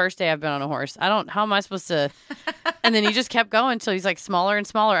 today's the first day I've been on a horse. How am I supposed to? And then he just kept going until he's like smaller and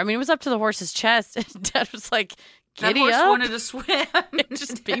smaller. I mean, it was up to the horse's chest. And Dad was like, giddy that horse up. wanted to swim.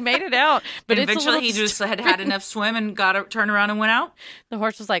 He made it out. But eventually he just had enough swim and got to turn around and went out. The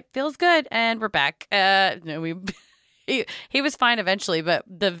horse was like, feels good. And we're back. He was fine eventually, but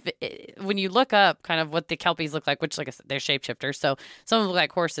when you look up kind of what the kelpies look like, which, like I said, they're shapeshifters, so some of them look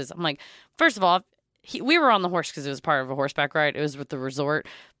like horses. I'm like, first of all, we were on the horse because it was part of a horseback ride. It was with the resort.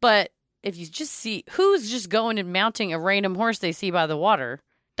 But if you just see who's just going and mounting a random horse they see by the water,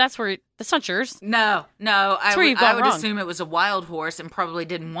 that's not yours. No. I would wrong. assume it was a wild horse and probably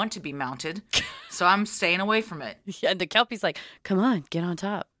didn't want to be mounted. So I'm staying away from it. Yeah, and the kelpie's like, come on, get on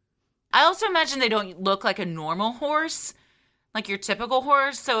top. I also imagine they don't look like a normal horse, like your typical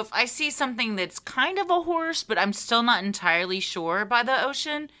horse. So if I see something that's kind of a horse, but I'm still not entirely sure by the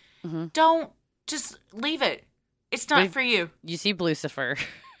ocean, don't just leave it. It's not for you. You see Lucifer.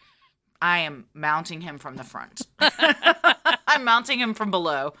 I am mounting him from the front. I'm mounting him from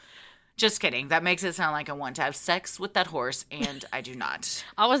below. Just kidding. That makes it sound like I want to have sex with that horse, and I do not.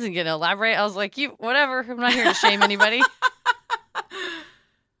 I wasn't going to elaborate. I was like, whatever. I'm not here to shame anybody.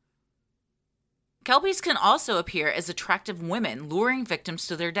 Kelpies can also appear as attractive women, luring victims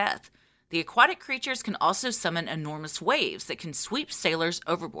to their death. The aquatic creatures can also summon enormous waves that can sweep sailors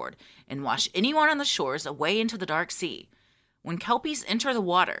overboard and wash anyone on the shores away into the dark sea. When kelpies enter the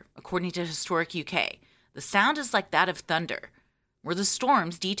water, according to Historic UK, The sound is like that of thunder. Were the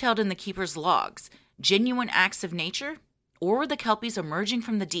storms detailed in the keeper's logs genuine acts of nature, or were the Kelpies emerging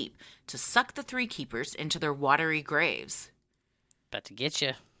from the deep to suck the three keepers into their watery graves? About to get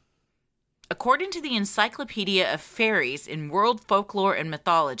you. According to the Encyclopedia of Fairies in World Folklore and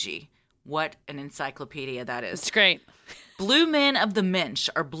Mythology, what an encyclopedia that is. It's great. Blue men of the Minch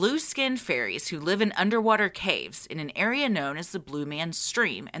are blue-skinned fairies who live in underwater caves in an area known as the Blue Man's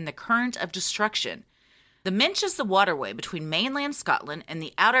Stream and the Current of Destruction. The Minch is the waterway between mainland Scotland and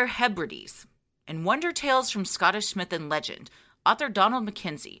the Outer Hebrides. In Wonder Tales from Scottish Myth and Legend, author Donald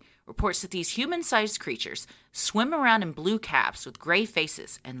Mackenzie reports that these human-sized creatures swim around in blue caps with gray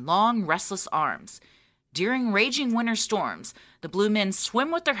faces and long, restless arms. During raging winter storms, the blue men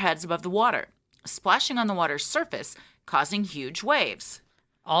swim with their heads above the water, splashing on the water's surface, causing huge waves.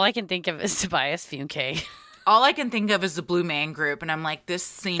 All I can think of is Tobias Funke. All I can think of is the Blue Man Group, and I'm like, this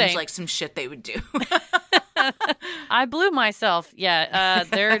seems Same. like some shit they would do. I blew myself. Yeah,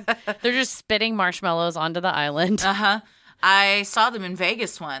 they're just spitting marshmallows onto the island. Uh-huh. I saw them in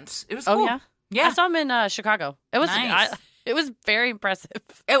Vegas once. It was cool. Oh, yeah? Yeah. I saw them in Chicago. It was Nice. it was very impressive.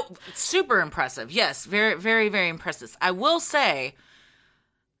 Super impressive. Yes, very, very, very impressive. I will say,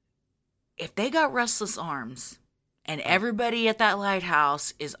 if they got restless arms and everybody at that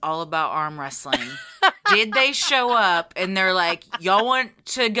lighthouse is all about arm wrestling, did they show up and they're like, y'all want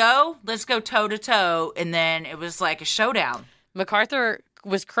to go? Let's go toe to toe. And then it was like a showdown. MacArthur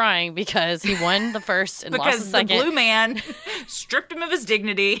was crying because he won the first and lost the second. Because the blue man stripped him of his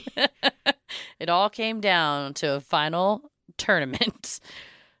dignity. It all came down to a final tournament.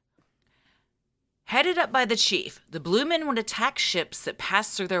 Headed up by the chief, the blue men would attack ships that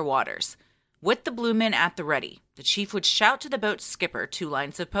passed through their waters. With the blue men at the ready, the chief would shout to the boat's skipper 2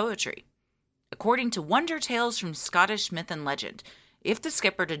 lines of poetry. According to Wonder Tales from Scottish Myth and Legend, if the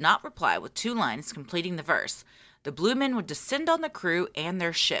skipper did not reply with 2 lines completing the verse, the blue men would descend on the crew and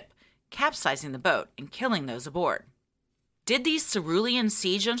their ship, capsizing the boat and killing those aboard. Did these cerulean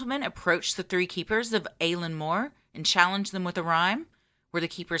sea gentlemen approach the 3 keepers of Eilean Mor and challenge them with a rhyme? Were the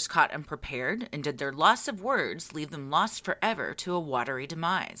keepers caught unprepared, and did their loss of words leave them lost forever to a watery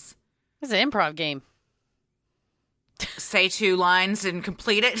demise? It's an improv game. Say 2 lines and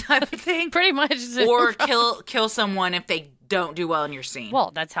complete it type of thing? Pretty much. Or kill someone if they don't do well in your scene.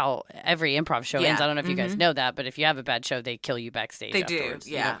 Well, that's how every improv show ends. I don't know if you guys Mm-hmm. know that, but if you have a bad show, they kill you backstage They afterwards.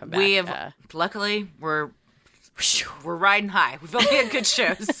 do, You yeah. don't come back. We have, luckily, we're riding high. We've only had good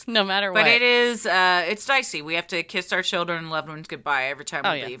shows. No matter what. But it is, it's dicey. We have to kiss our children and loved ones goodbye every time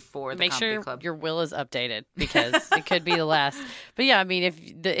we leave for the Make comedy sure club. your will is updated because it could be the last. But yeah, I mean,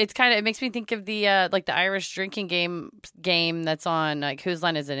 it makes me think of the like the Irish drinking game that's on like Whose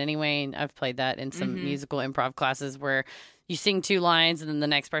Line Is It Anyway? And I've played that in some musical improv classes where you sing 2 lines and then the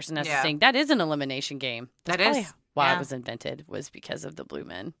next person has to sing. That is an elimination game. That's probably why it was invented, was because of the Blue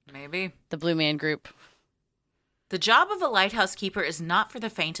Men. Maybe. The Blue Man Group. The job of a lighthouse keeper is not for the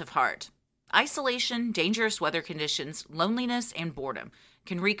faint of heart. Isolation, dangerous weather conditions, loneliness, and boredom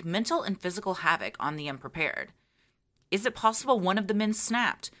can wreak mental and physical havoc on the unprepared. Is it possible one of the men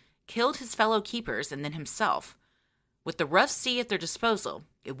snapped, killed his fellow keepers, and then himself? With the rough sea at their disposal,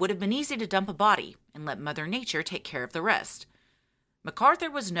 it would have been easy to dump a body and let Mother Nature take care of the rest.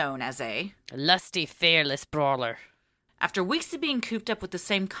 MacArthur was known as a lusty, fearless brawler. After weeks of being cooped up with the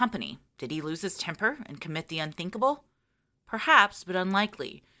same company, did he lose his temper and commit the unthinkable? Perhaps, but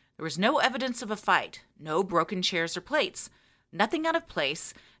unlikely. There was no evidence of a fight, no broken chairs or plates. Nothing out of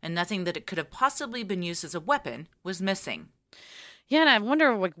place, and nothing that it could have possibly been used as a weapon was missing. Yeah, and I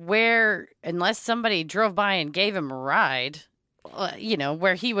wonder like unless somebody drove by and gave him a ride,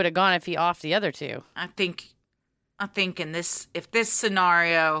 where he would have gone if he offed the other 2. I think if this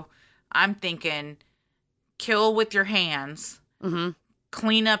scenario, I'm thinking kill with your hands,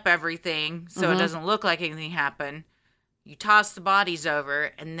 clean up everything so it doesn't look like anything happened. You toss the bodies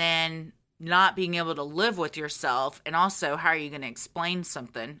over, and then not being able to live with yourself. And also, how are you going to explain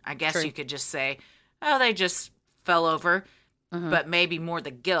something? I guess you could just say, oh, they just fell over. But maybe more the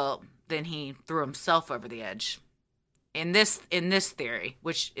guilt than he threw himself over the edge. In this theory,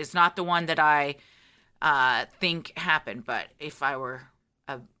 which is not the one that I think happened, but if I were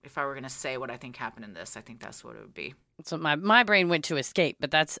going to say what I think happened in this, I think that's what it would be. So my brain went to escape,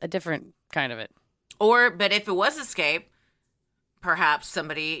 but that's a different kind of it. But if it was escape, perhaps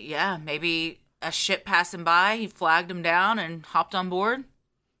somebody, maybe a ship passing by, he flagged him down and hopped on board.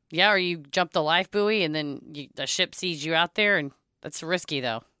 Yeah, or you jump the life buoy and then the ship sees you out there, and that's risky,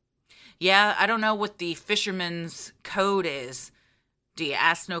 though. Yeah, I don't know what the fisherman's code is. Do you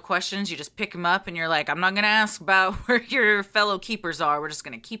ask no questions? You just pick them up and you're like, I'm not going to ask about where your fellow keepers are. We're just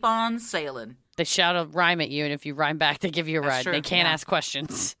going to keep on sailing. They shout a rhyme at you, and if you rhyme back, they give you a ride. True. They can't ask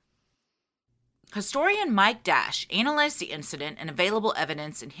questions. Historian Mike Dash analyzed the incident and available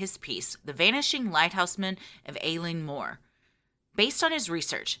evidence in his piece, The Vanishing Lighthouseman of Aileen Moor. Based on his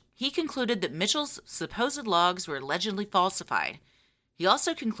research, he concluded that Mitchell's supposed logs were allegedly falsified. He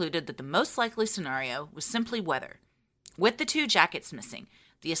also concluded that the most likely scenario was simply weather. With the 2 jackets missing,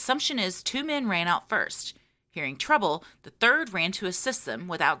 the assumption is 2 men ran out first. Hearing trouble, the third ran to assist them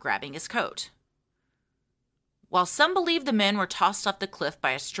without grabbing his coat. While some believe the men were tossed off the cliff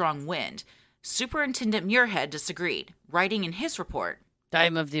by a strong wind, Superintendent Muirhead disagreed, writing in his report, I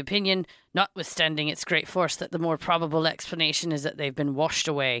am of the opinion, notwithstanding its great force, that the more probable explanation is that they've been washed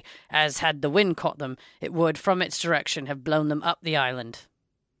away, as had the wind caught them, it would, from its direction, have blown them up the island.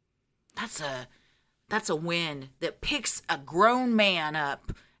 That's a wind that picks a grown man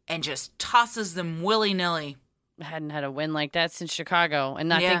up and just tosses them willy-nilly. I hadn't had a wind like that since Chicago,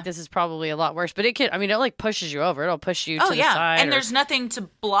 and I think this is probably a lot worse. But it like pushes you over. It'll push you to the side. And there's nothing to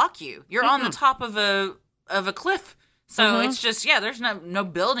block you. You're on the top of a cliff. So it's just, there's no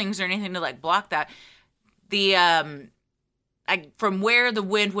buildings or anything to like block that. The from where the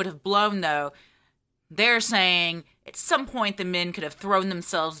wind would have blown, though, they're saying at some point the men could have thrown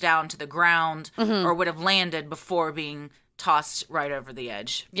themselves down to the ground or would have landed before being tossed right over the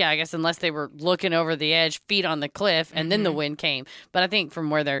edge. Yeah, I guess unless they were looking over the edge, feet on the cliff, and then the wind came. But I think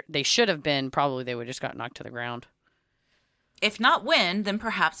from where they should have been, probably they would just got knocked to the ground. If not wind, then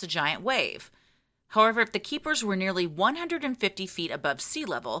perhaps a giant wave. However, if the keepers were nearly 150 feet above sea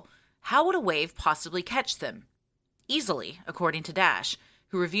level, how would a wave possibly catch them? Easily, according to Dash,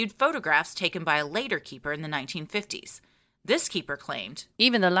 who reviewed photographs taken by a later keeper in the 1950s. This keeper claimed,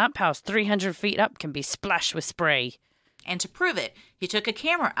 even the lamp house 300 feet up can be splashed with spray. And to prove it, he took a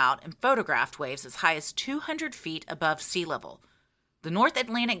camera out and photographed waves as high as 200 feet above sea level. The North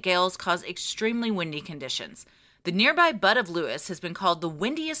Atlantic gales cause extremely windy conditions. The nearby Butt of Lewis has been called the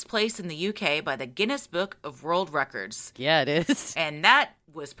windiest place in the UK by the Guinness Book of World Records. Yeah, it is. And that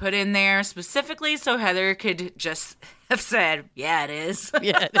was put in there specifically so Heather could just have said, yeah, it is.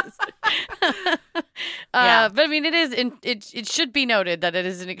 Yeah, it is. But I mean, it should be noted that it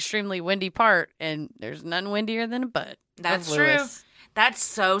is an extremely windy part, and there's none windier than a Butt. That's true. That's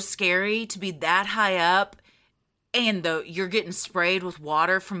so scary to be that high up. And you're getting sprayed with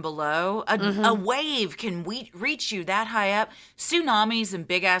water from below. A wave can reach you that high up. Tsunamis and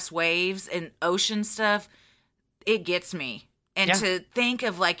big-ass waves and ocean stuff, it gets me. And to think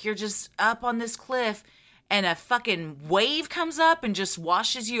of, like, you're just up on this cliff and a fucking wave comes up and just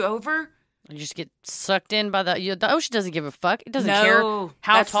washes you over. You just get sucked in by the ocean doesn't give a fuck. It doesn't care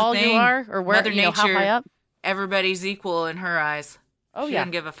how tall you are or where, how high up. Everybody's equal in her eyes. Oh, she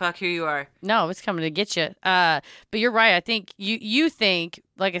doesn't give a fuck who you are. No, it's coming to get you. But you're right. I think you think,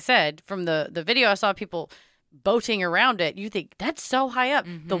 like I said, from the video I saw people boating around it, you think that's so high up.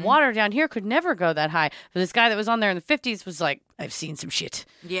 The water down here could never go that high. But this guy that was on there in the 50s was like, I've seen some shit.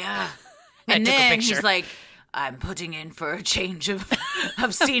 Yeah. And then he's like, I'm putting in for a change of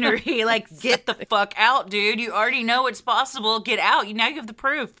scenery. Like, get the fuck out, dude. You already know it's possible. Get out. Now you have the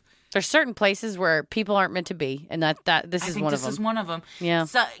proof. There's certain places where people aren't meant to be, and this is one of them. This is one of them. Yeah.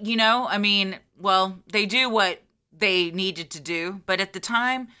 So, they do what they needed to do, but at the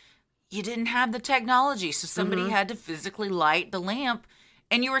time, you didn't have the technology, so somebody had to physically light the lamp,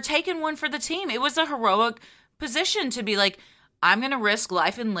 and you were taking one for the team. It was a heroic position to be like, I'm going to risk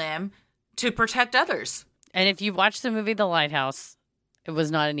life and limb to protect others. And if you watch the movie The Lighthouse, it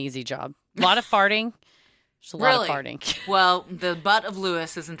was not an easy job. A lot of farting. Just a lot of farting. Well, the Butt of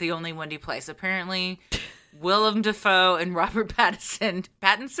Lewis isn't the only windy place. Apparently, Willem Dafoe and Robert Pattinson.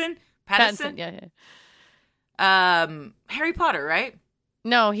 Pattinson, yeah. Harry Potter, right?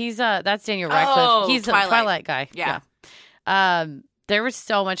 No, he's that's Daniel Radcliffe. Oh, he's a Twilight guy. Yeah. There was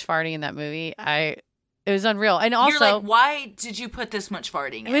so much farting in that movie. It was unreal. And also, you're like, why did you put this much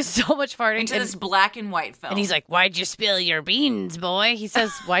farting in? It was so much farting. Into this black and white film. And he's like, why'd you spill your beans, boy? He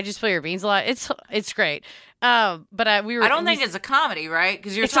says, why'd you spill your beans a lot? It's great. But I don't think it's a comedy, right?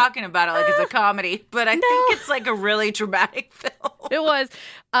 Because you're talking about it like it's a comedy. But I think it's like a really dramatic film. It was.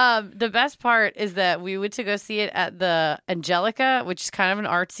 The best part is that we went to go see it at the Angelica, which is kind of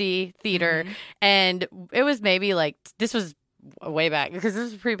an artsy theater. And it was maybe like, this was way back because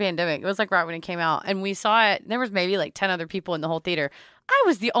this was pre-pandemic. It was like right when it came out, and we saw it. There was maybe like 10 other people in the whole theater. I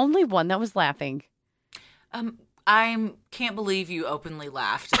was the only one that was laughing. I can't believe you openly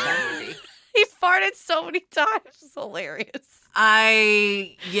laughed at that movie. He farted so many times. It's hilarious.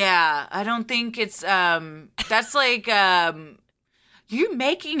 I don't think it's that's like You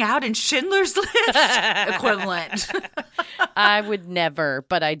making out in Schindler's List equivalent. I would never,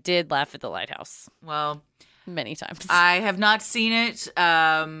 but I did laugh at the lighthouse. Well, many times. I have not seen it.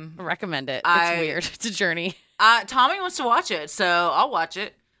 I recommend it. It's weird. It's a journey. Tommy wants to watch it, so I'll watch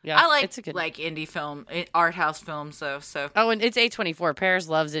it. Yeah, I like it's a good... like indie film, art house films, though. So and it's A24. Paris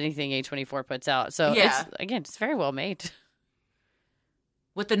loves anything A24 puts out. So it's very well made.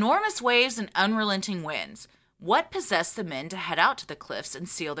 With enormous waves and unrelenting winds, what possessed the men to head out to the cliffs and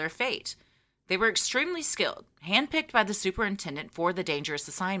seal their fate? They were extremely skilled, handpicked by the superintendent for the dangerous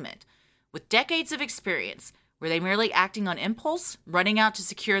assignment. With decades of experience, were they merely acting on impulse, running out to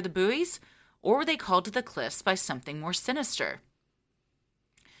secure the buoys, or were they called to the cliffs by something more sinister?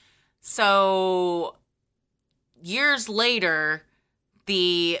 So, years later,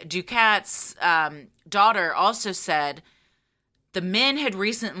 the Ducat's daughter also said the men had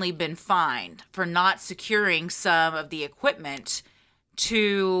recently been fined for not securing some of the equipment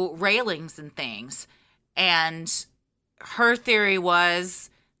to railings and things. And her theory was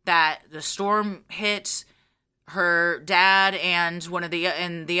that the storm hit her dad and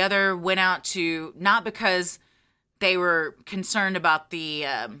the other went out to, not because they were concerned about the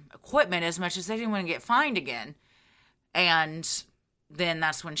equipment as much as they didn't want to get fined again. And then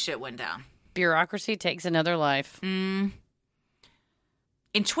that's when shit went down. Bureaucracy takes another life. In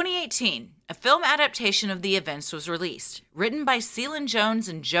 2018, a film adaptation of the events was released, written by Celan Jones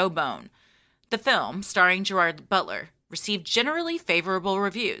and Joe Bone. The film, starring Gerard Butler, received generally favorable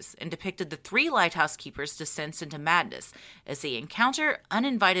reviews and depicted the three lighthouse keepers' descents into madness as they encounter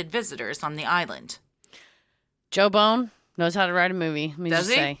uninvited visitors on the island. Joe Bone knows how to write a movie. Let me Does just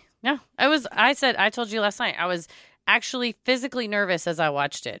he? say. Yeah. I told you last night, I was actually physically nervous as I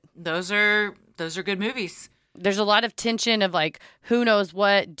watched it. Those are good movies. There's a lot of tension of like, who knows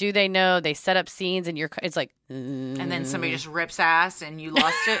what? Do they know? They set up scenes and it's like... And then somebody just rips ass and you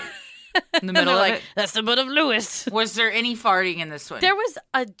lost it in the middle of it. That's the butt of Lewis. Was there any farting in this one?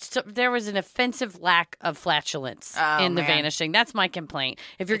 There was an offensive lack of flatulence in The Vanishing. That's my complaint.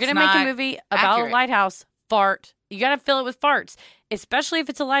 If you're going to make a movie about a lighthouse, fart. You got to fill it with farts, especially if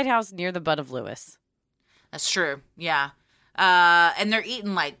it's a lighthouse near the butt of Lewis. That's true. Yeah. And they're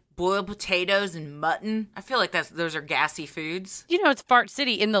eating like boiled potatoes and mutton. I feel like those are gassy foods. You know, it's Fart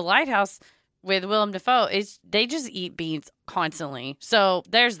City. In the lighthouse with Willem Dafoe, they just eat beans constantly. So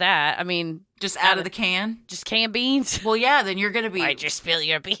there's that. I mean, just out of the can? Just canned beans? Well, yeah, then you're going to be... Why'd you spill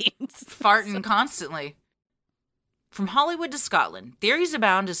your beans? Farting constantly. From Hollywood to Scotland, theories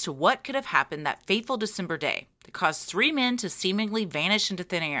abound as to what could have happened that fateful December day that caused three men to seemingly vanish into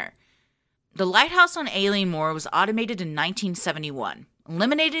thin air. The lighthouse on Aileen Moor was automated in 1971,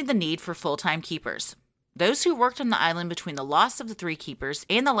 eliminating the need for full-time keepers. Those who worked on the island between the loss of the three keepers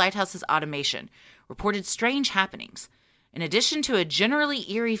and the lighthouse's automation reported strange happenings. In addition to a generally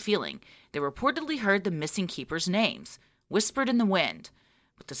eerie feeling, they reportedly heard the missing keepers' names, whispered in the wind.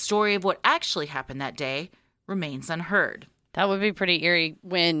 But the story of what actually happened that day remains unheard. That would be pretty eerie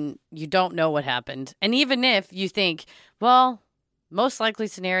when you don't know what happened. And even if you think, well, most likely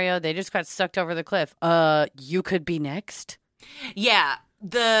scenario, they just got sucked over the cliff. You could be next? Yeah.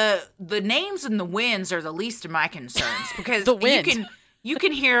 The names and the winds are the least of my concerns because the wind. you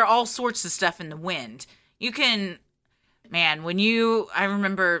can hear all sorts of stuff in the wind. You can, man, I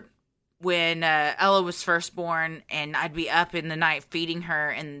remember when Ella was first born and I'd be up in the night feeding her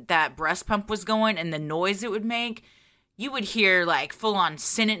and that breast pump was going and the noise it would make, you would hear like full on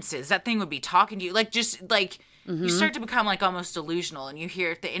sentences. That thing would be talking to you. Like just like you start to become like almost delusional and you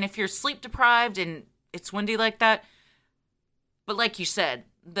hear and if you're sleep deprived and it's windy like that. But like you said,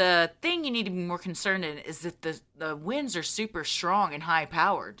 the thing you need to be more concerned in is that the winds are super strong and high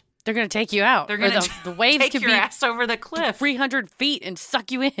powered. They're going to take you out. They're going to the waves take could your be ass over the cliff 300 feet and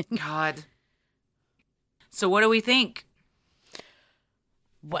suck you in. God. So what do we think?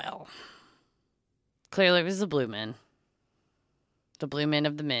 Well, clearly it was the Blue Men. The Blue Men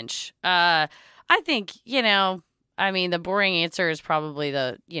of the Minch. I think, the boring answer is probably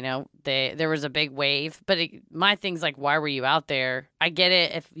there was a big wave. But my thing's like, why were you out there? I get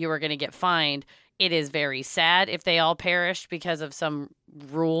it if you were going to get fined. It is very sad if they all perished because of some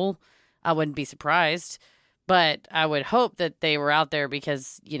rule. I wouldn't be surprised. But I would hope that they were out there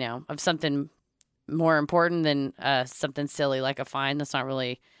because, of something more important than something silly like a fine. That's not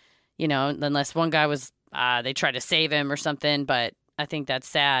really, unless one guy was, they tried to save him or something. But I think that's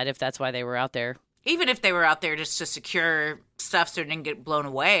sad if that's why they were out there. Even if they were out there just to secure stuff so it didn't get blown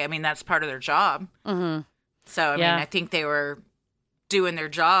away. I mean, that's part of their job. Mm-hmm. So, I mean, I think they were doing their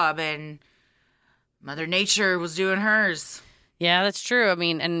job and Mother Nature was doing hers. Yeah, that's true. I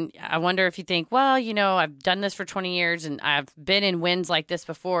mean, and I wonder if you think, well, I've done this for 20 years and I've been in winds like this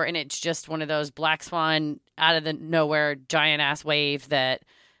before, and it's just one of those black swan out of the nowhere giant ass wave that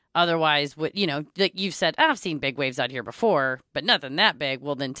otherwise would, like you've said, I've seen big waves out here before, but nothing that big.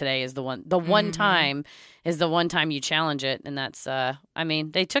 Well, then today is the one time is the one time you challenge it. And that's,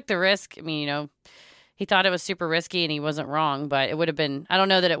 they took the risk. I mean, he thought it was super risky and he wasn't wrong, but it would have been, I don't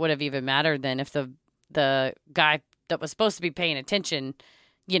know that it would have even mattered then if the guy that was supposed to be paying attention,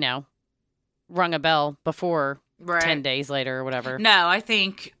 rung a bell before 10 days later or whatever. No, I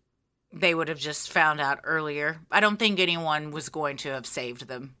think they would have just found out earlier. I don't think anyone was going to have saved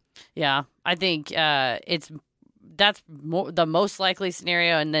them. Yeah, I think that's the most likely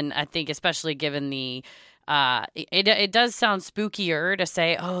scenario. And then I think especially given the it does sound spookier to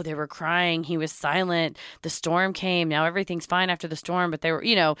say, oh, they were crying, he was silent, the storm came, now everything's fine after the storm, but they were,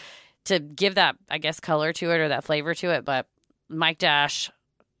 to give that, I guess, color to it or that flavor to it. But Mike Dash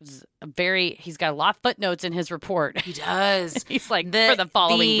he's got a lot of footnotes in his report. He does. He's like, for the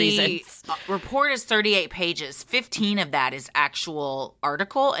following reasons. Report is 38 pages. 15 of that is actual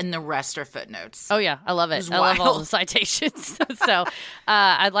article, and the rest are footnotes. Oh, yeah. I love it. I love all the citations. So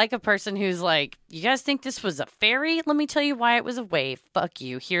I'd like a person who's like, you guys think this was a ferry? Let me tell you why it was a wave. Fuck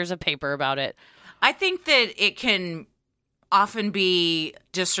you. Here's a paper about it. I think that it can often be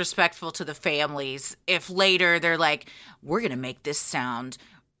disrespectful to the families if later they're like, we're going to make this sound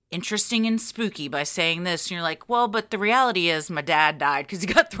interesting and spooky by saying this. And you're like, well, but the reality is my dad died because he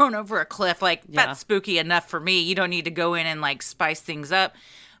got thrown over a cliff. Like, that's spooky enough for me. You don't need to go in and like spice things up.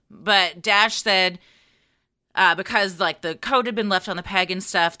 But Dash said, because like the coat had been left on the peg and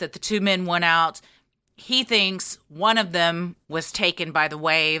stuff, that the two men went out. He thinks one of them was taken by the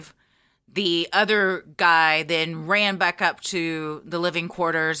wave. The other guy then ran back up to the living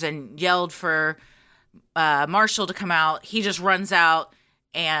quarters and yelled for Marshall to come out. He just runs out,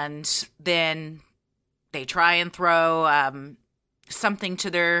 and then they try and throw something to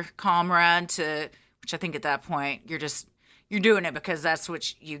their comrade, which I think at that point you're doing it because that's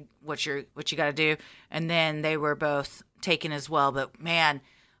what you got to do. And then they were both taken as well. But man,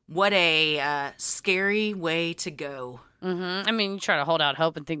 what a scary way to go. Mm-hmm. I mean, you try to hold out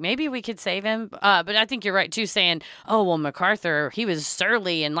hope and think maybe we could save him. But I think you're right, too, saying, oh, well, MacArthur, he was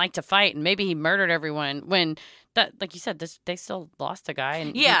surly and liked to fight, and maybe he murdered everyone. When, that, like you said, they still lost a guy.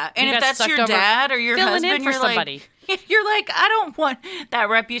 And yeah, and if that's your dad or your husband, you're somebody. You're like, I don't want that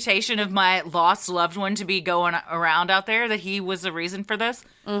reputation of my lost loved one to be going around out there that he was the reason for this.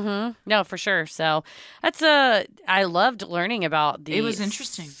 Mm-hmm. No, for sure. So I loved learning about the it was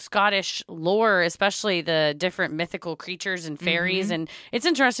interesting Scottish lore, especially the different mythical creatures and fairies. Mm-hmm. And it's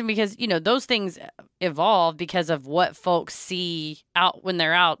interesting because, those things evolve because of what folks see out when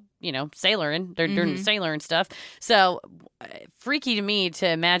they're out, sailoring. They're doing sailor and stuff. So freaky to me to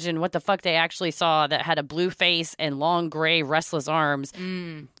imagine what the fuck they actually saw that had a blue face and long gray restless arms.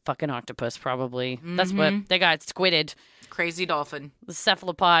 Fucking octopus, probably. That's what they got squidded. Crazy dolphin. The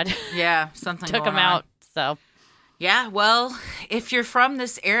cephalopod. Yeah, something took them out. So yeah, well, if you're from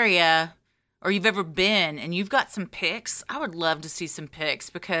this area or you've ever been and you've got some pics, I would love to see some pics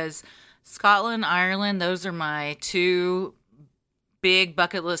because Scotland, Ireland, those are my two big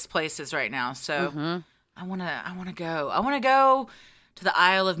bucket list places right now. So I want to go. I want to go to the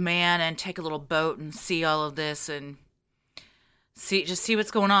Isle of Man and take a little boat and see all of this and see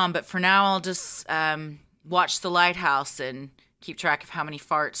what's going on. But for now, I'll just watch the lighthouse and keep track of how many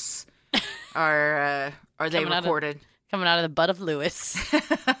farts are they recorded. Coming out of the butt of Lewis.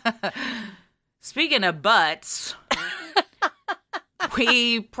 Speaking of butts,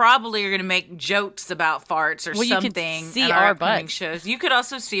 we probably are going to make jokes about farts or something. You could see our butts. Shows. You could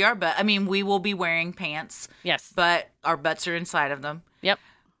also see our butt. I mean, we will be wearing pants. Yes. But our butts are inside of them. Yep.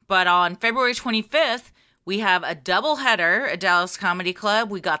 But on February 25th, we have a doubleheader at Dallas Comedy Club.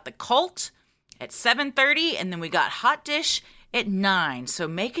 We got The Cult at 7:30, and then we got Hot Dish at 9. So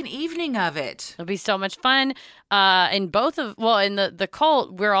make an evening of it. It'll be so much fun. In the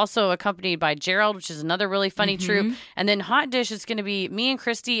Cult, we're also accompanied by Gerald, which is another really funny troupe. And then Hot Dish is going to be me and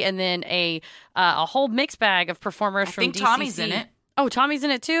Christy, and then a whole mixed bag of performers from DCC. I think Tommy's in it. Oh, Tommy's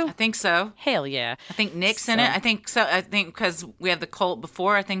in it too? I think so. Hell yeah. I think Nick's in it. I think so. I think because we have the Cult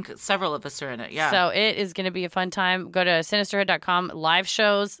before, I think several of us are in it. Yeah. So it is going to be a fun time. Go to sinisterhood.com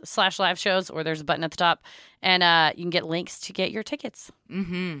 /live shows, or there's a button at the top, and you can get links to get your tickets.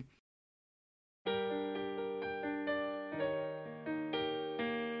 Mm-hmm.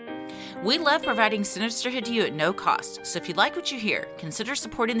 We love providing Sinisterhood to you at no cost, so if you like what you hear, consider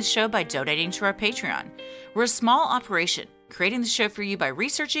supporting the show by donating to our Patreon. We're a small operation, creating the show for you by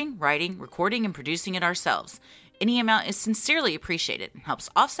researching, writing, recording, and producing it ourselves. Any amount is sincerely appreciated and helps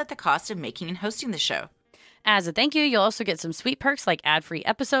offset the cost of making and hosting the show. As a thank you, you'll also get some sweet perks like ad-free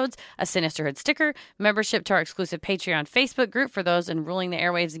episodes, a Sinisterhood sticker, membership to our exclusive Patreon Facebook group for those enrolling the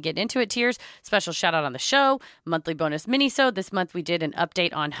airwaves and getting into it tiers, special shout out on the show, monthly bonus mini-sode. This month we did an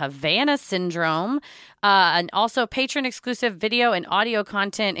update on Havana Syndrome, and also patron exclusive video and audio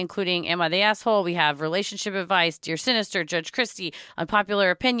content, including Am I the Asshole? We have relationship advice, Dear Sinister, Judge Christie, unpopular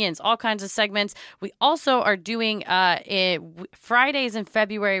opinions, all kinds of segments. We also are doing Fridays in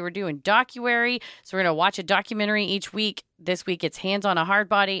February, we're doing docuary, so we're going to watch a documentary each week. This week it's Hands on a Hard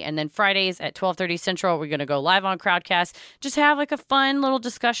Body, and then Fridays at 12:30 Central we're going to go live on Crowdcast. Just have like a fun little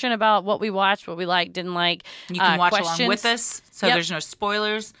discussion about what we watched, what we liked, didn't like. You can watch questions along with us, so there's no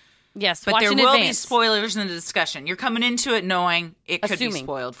spoilers. Yes, but there will be spoilers in the discussion. You're coming into it knowing it could be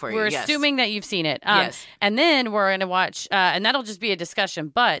spoiled for you. We're assuming that you've seen it. Yes. And then we're going to watch, and that'll just be a discussion.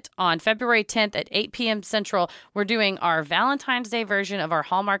 But on February 10th at 8 p.m. Central, we're doing our Valentine's Day version of our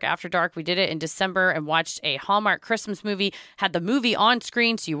Hallmark After Dark. We did it in December and watched a Hallmark Christmas movie, had the movie on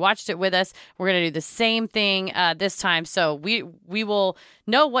screen, so you watched it with us. We're going to do the same thing this time. So we will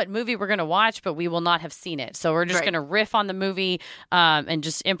know what movie we're going to watch, but we will not have seen it. So we're just going to riff on the movie and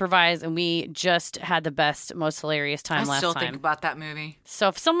just improvise. And we just had the best, most hilarious time last time. I still think about that movie. So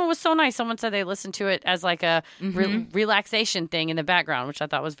if someone was so nice, someone said they listened to it as like a relaxation thing in the background, which I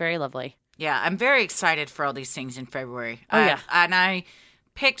thought was very lovely. Yeah, I'm very excited for all these things in February. Oh, yeah. And I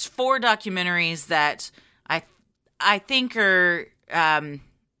picked 4 documentaries that I think are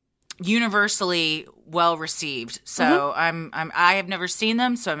universally well received. So I have never seen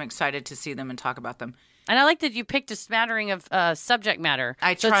them, so I'm excited to see them and talk about them. And I like that you picked a smattering of subject matter.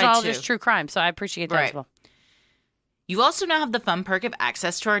 I tried to. It's all just true crime, so I appreciate that as well. You also now have the fun perk of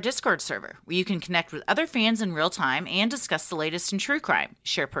access to our Discord server, where you can connect with other fans in real time and discuss the latest in true crime,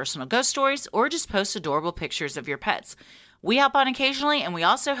 share personal ghost stories, or just post adorable pictures of your pets. We hop on occasionally, and we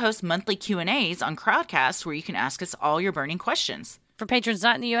also host monthly Q&As on Crowdcast, where you can ask us all your burning questions. For patrons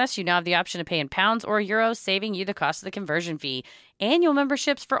not in the U.S., you now have the option to pay in pounds or euros, saving you the cost of the conversion fee. Annual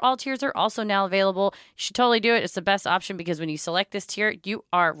memberships for all tiers are also now available. You should totally do it. It's the best option because when you select this tier, you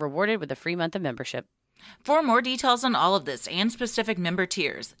are rewarded with a free month of membership. For more details on all of this and specific member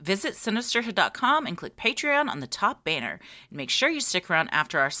tiers, visit Sinisterhood.com and click Patreon on the top banner. And make sure you stick around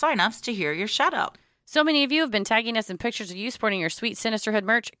after our sign-ups to hear your shout-out. So many of you have been tagging us in pictures of you sporting your sweet Sinisterhood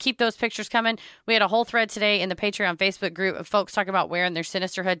merch. Keep those pictures coming. We had a whole thread today in the Patreon Facebook group of folks talking about wearing their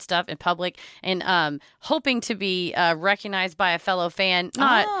Sinisterhood stuff in public and hoping to be recognized by a fellow fan.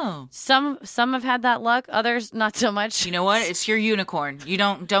 Some have had that luck, others not so much. You know what? It's your unicorn. You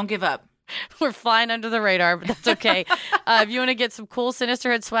don't give up. We're flying under the radar, but that's okay. If you want to get some cool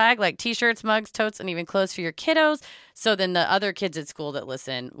Sinisterhood swag like t-shirts, mugs, totes, and even clothes for your kiddos, so then the other kids at school that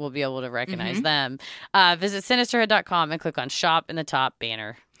listen will be able to recognize them, visit Sinisterhood.com and click on Shop in the top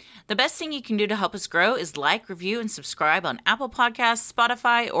banner. The best thing you can do to help us grow is like, review, and subscribe on Apple Podcasts,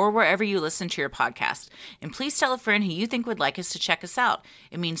 Spotify, or wherever you listen to your podcast. And please tell a friend who you think would like us to check us out.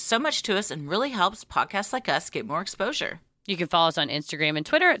 It means so much to us and really helps podcasts like us get more exposure. You can follow us on Instagram and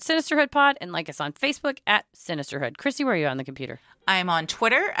Twitter at SinisterhoodPod and like us on Facebook at Sinisterhood. Christy, where are you on the computer? I am on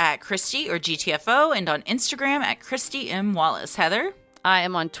Twitter at Christy or GTFO and on Instagram at Christy M. Wallace. Heather? I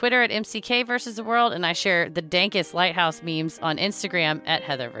am on Twitter at MCK versus the World, and I share the dankest lighthouse memes on Instagram at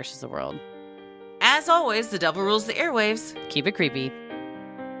Heather versus the World. As always, the devil rules the airwaves. Keep it creepy.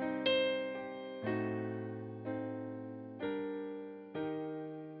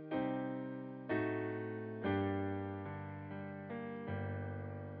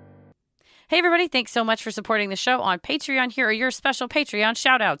 Hey, everybody. Thanks so much for supporting the show on Patreon. Here are your special Patreon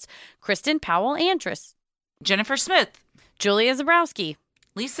shout-outs. Kristen Powell-Andrus. Jennifer Smith. Julia Zabrowski.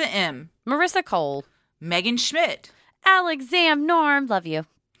 Lisa M. Marissa Cole. Megan Schmidt. Alexam Norm. Love you.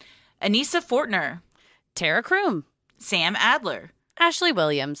 Anissa Fortner. Tara Kroom. Sam Adler. Ashley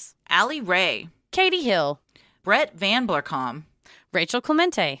Williams. Allie Ray. Katie Hill. Brett Van Blarcom. Rachel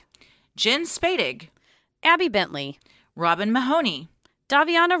Clemente. Jen Spadig. Abby Bentley. Robin Mahoney.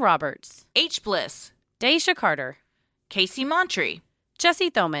 Daviana Roberts. H. Bliss. Daisha Carter. Casey Montree.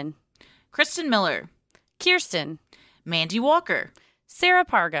 Jesse Thoman. Kristen Miller. Kirsten. Mandy Walker. Sarah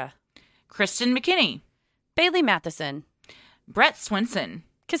Parga. Kristen McKinney. Bailey Matheson. Brett Swinson.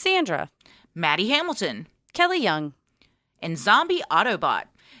 Cassandra. Maddie Hamilton. Kelly Young. And Zombie Autobot.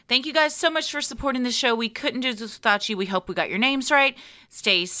 Thank you guys so much for supporting the show. We couldn't do this without you. We hope we got your names right.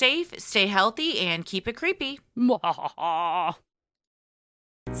 Stay safe, stay healthy, and keep it creepy.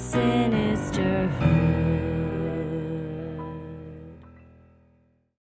 Sinister.